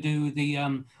was to do with the,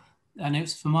 and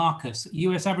it's for Marcus.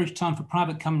 US average time for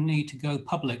private company to go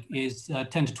public is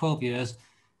 10 to 12 years,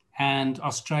 and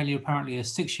Australia apparently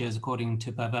is 6 years, according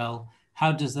to Pavel.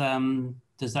 How does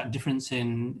that difference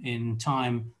in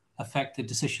time affect the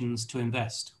decisions to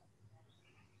invest?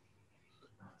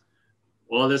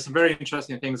 Well, there's some very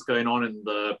interesting things going on in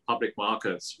the public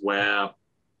markets, where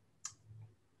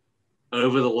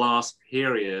over the last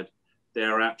period,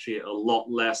 there are actually a lot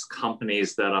less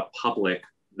companies that are public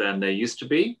than there used to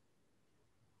be.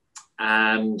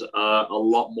 And a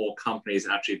lot more companies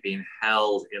actually being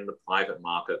held in the private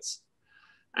markets.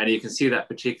 And you can see that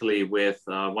particularly with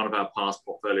one of our past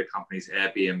portfolio companies,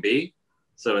 Airbnb.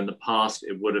 So in the past,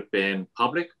 it would have been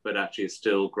public, but actually it's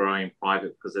still growing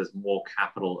private because there's more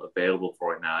capital available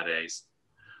for it nowadays.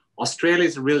 Australia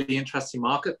is a really interesting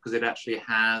market because it actually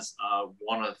has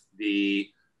one of the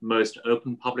most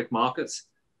open public markets.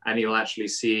 And you'll actually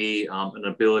see an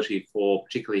ability for,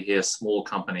 particularly here, small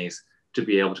companies to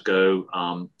be able to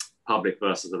go public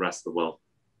versus the rest of the world.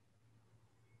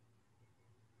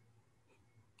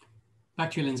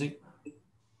 Back to you, Lindsay.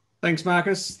 Thanks,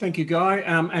 Marcus. Thank you, Guy.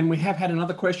 And we have had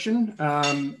another question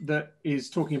that is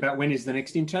talking about when is the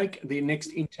next intake. The next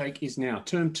intake is now.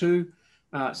 Term 2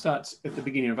 starts at the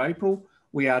beginning of April.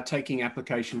 We are taking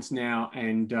applications now,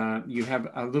 and you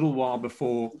have a little while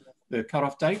before the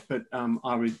cutoff date, but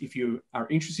if you are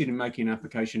interested in making an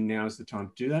application, now is the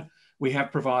time to do that. We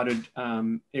have provided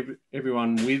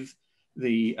everyone with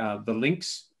the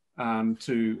links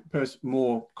to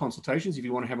more consultations. If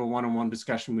you want to have a one-on-one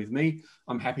discussion with me,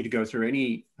 I'm happy to go through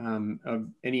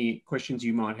any questions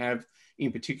you might have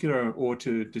in particular, or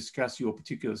to discuss your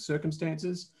particular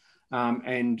circumstances.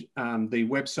 And the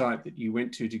website that you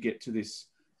went to get to this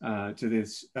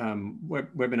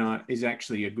webinar is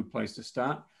actually a good place to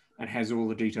start, and has all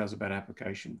the details about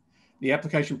application. The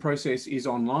application process is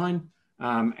online.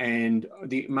 And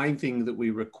the main thing that we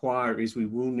require is we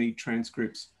will need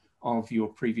transcripts of your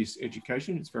previous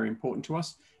education. It's very important to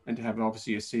us, and to have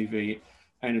obviously a CV.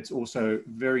 And it's also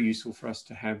very useful for us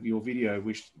to have your video,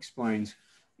 which explains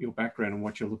your background and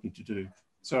what you're looking to do.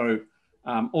 So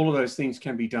all of those things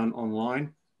can be done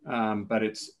online, but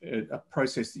it's a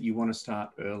process that you want to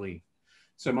start early.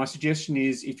 So my suggestion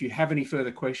is, if you have any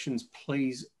further questions,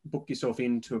 please book yourself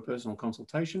into a personal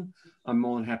consultation. I'm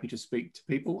more than happy to speak to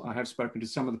people. I have spoken to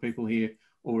some of the people here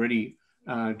already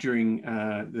during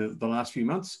the last few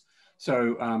months.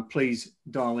 So please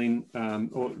dial in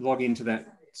or log into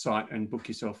that site and book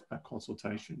yourself a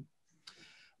consultation.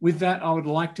 With that, I would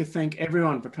like to thank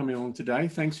everyone for coming along today.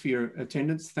 Thanks for your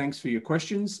attendance. Thanks for your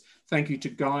questions. Thank you to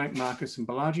Guy, Marcus and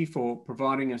Balaji for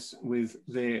providing us with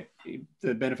the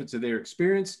benefits of their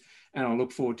experience. And I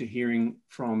look forward to hearing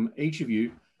from each of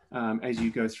you as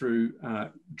you go through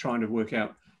trying to work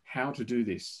out how to do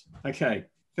this. Okay,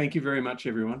 thank you very much,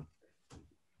 everyone.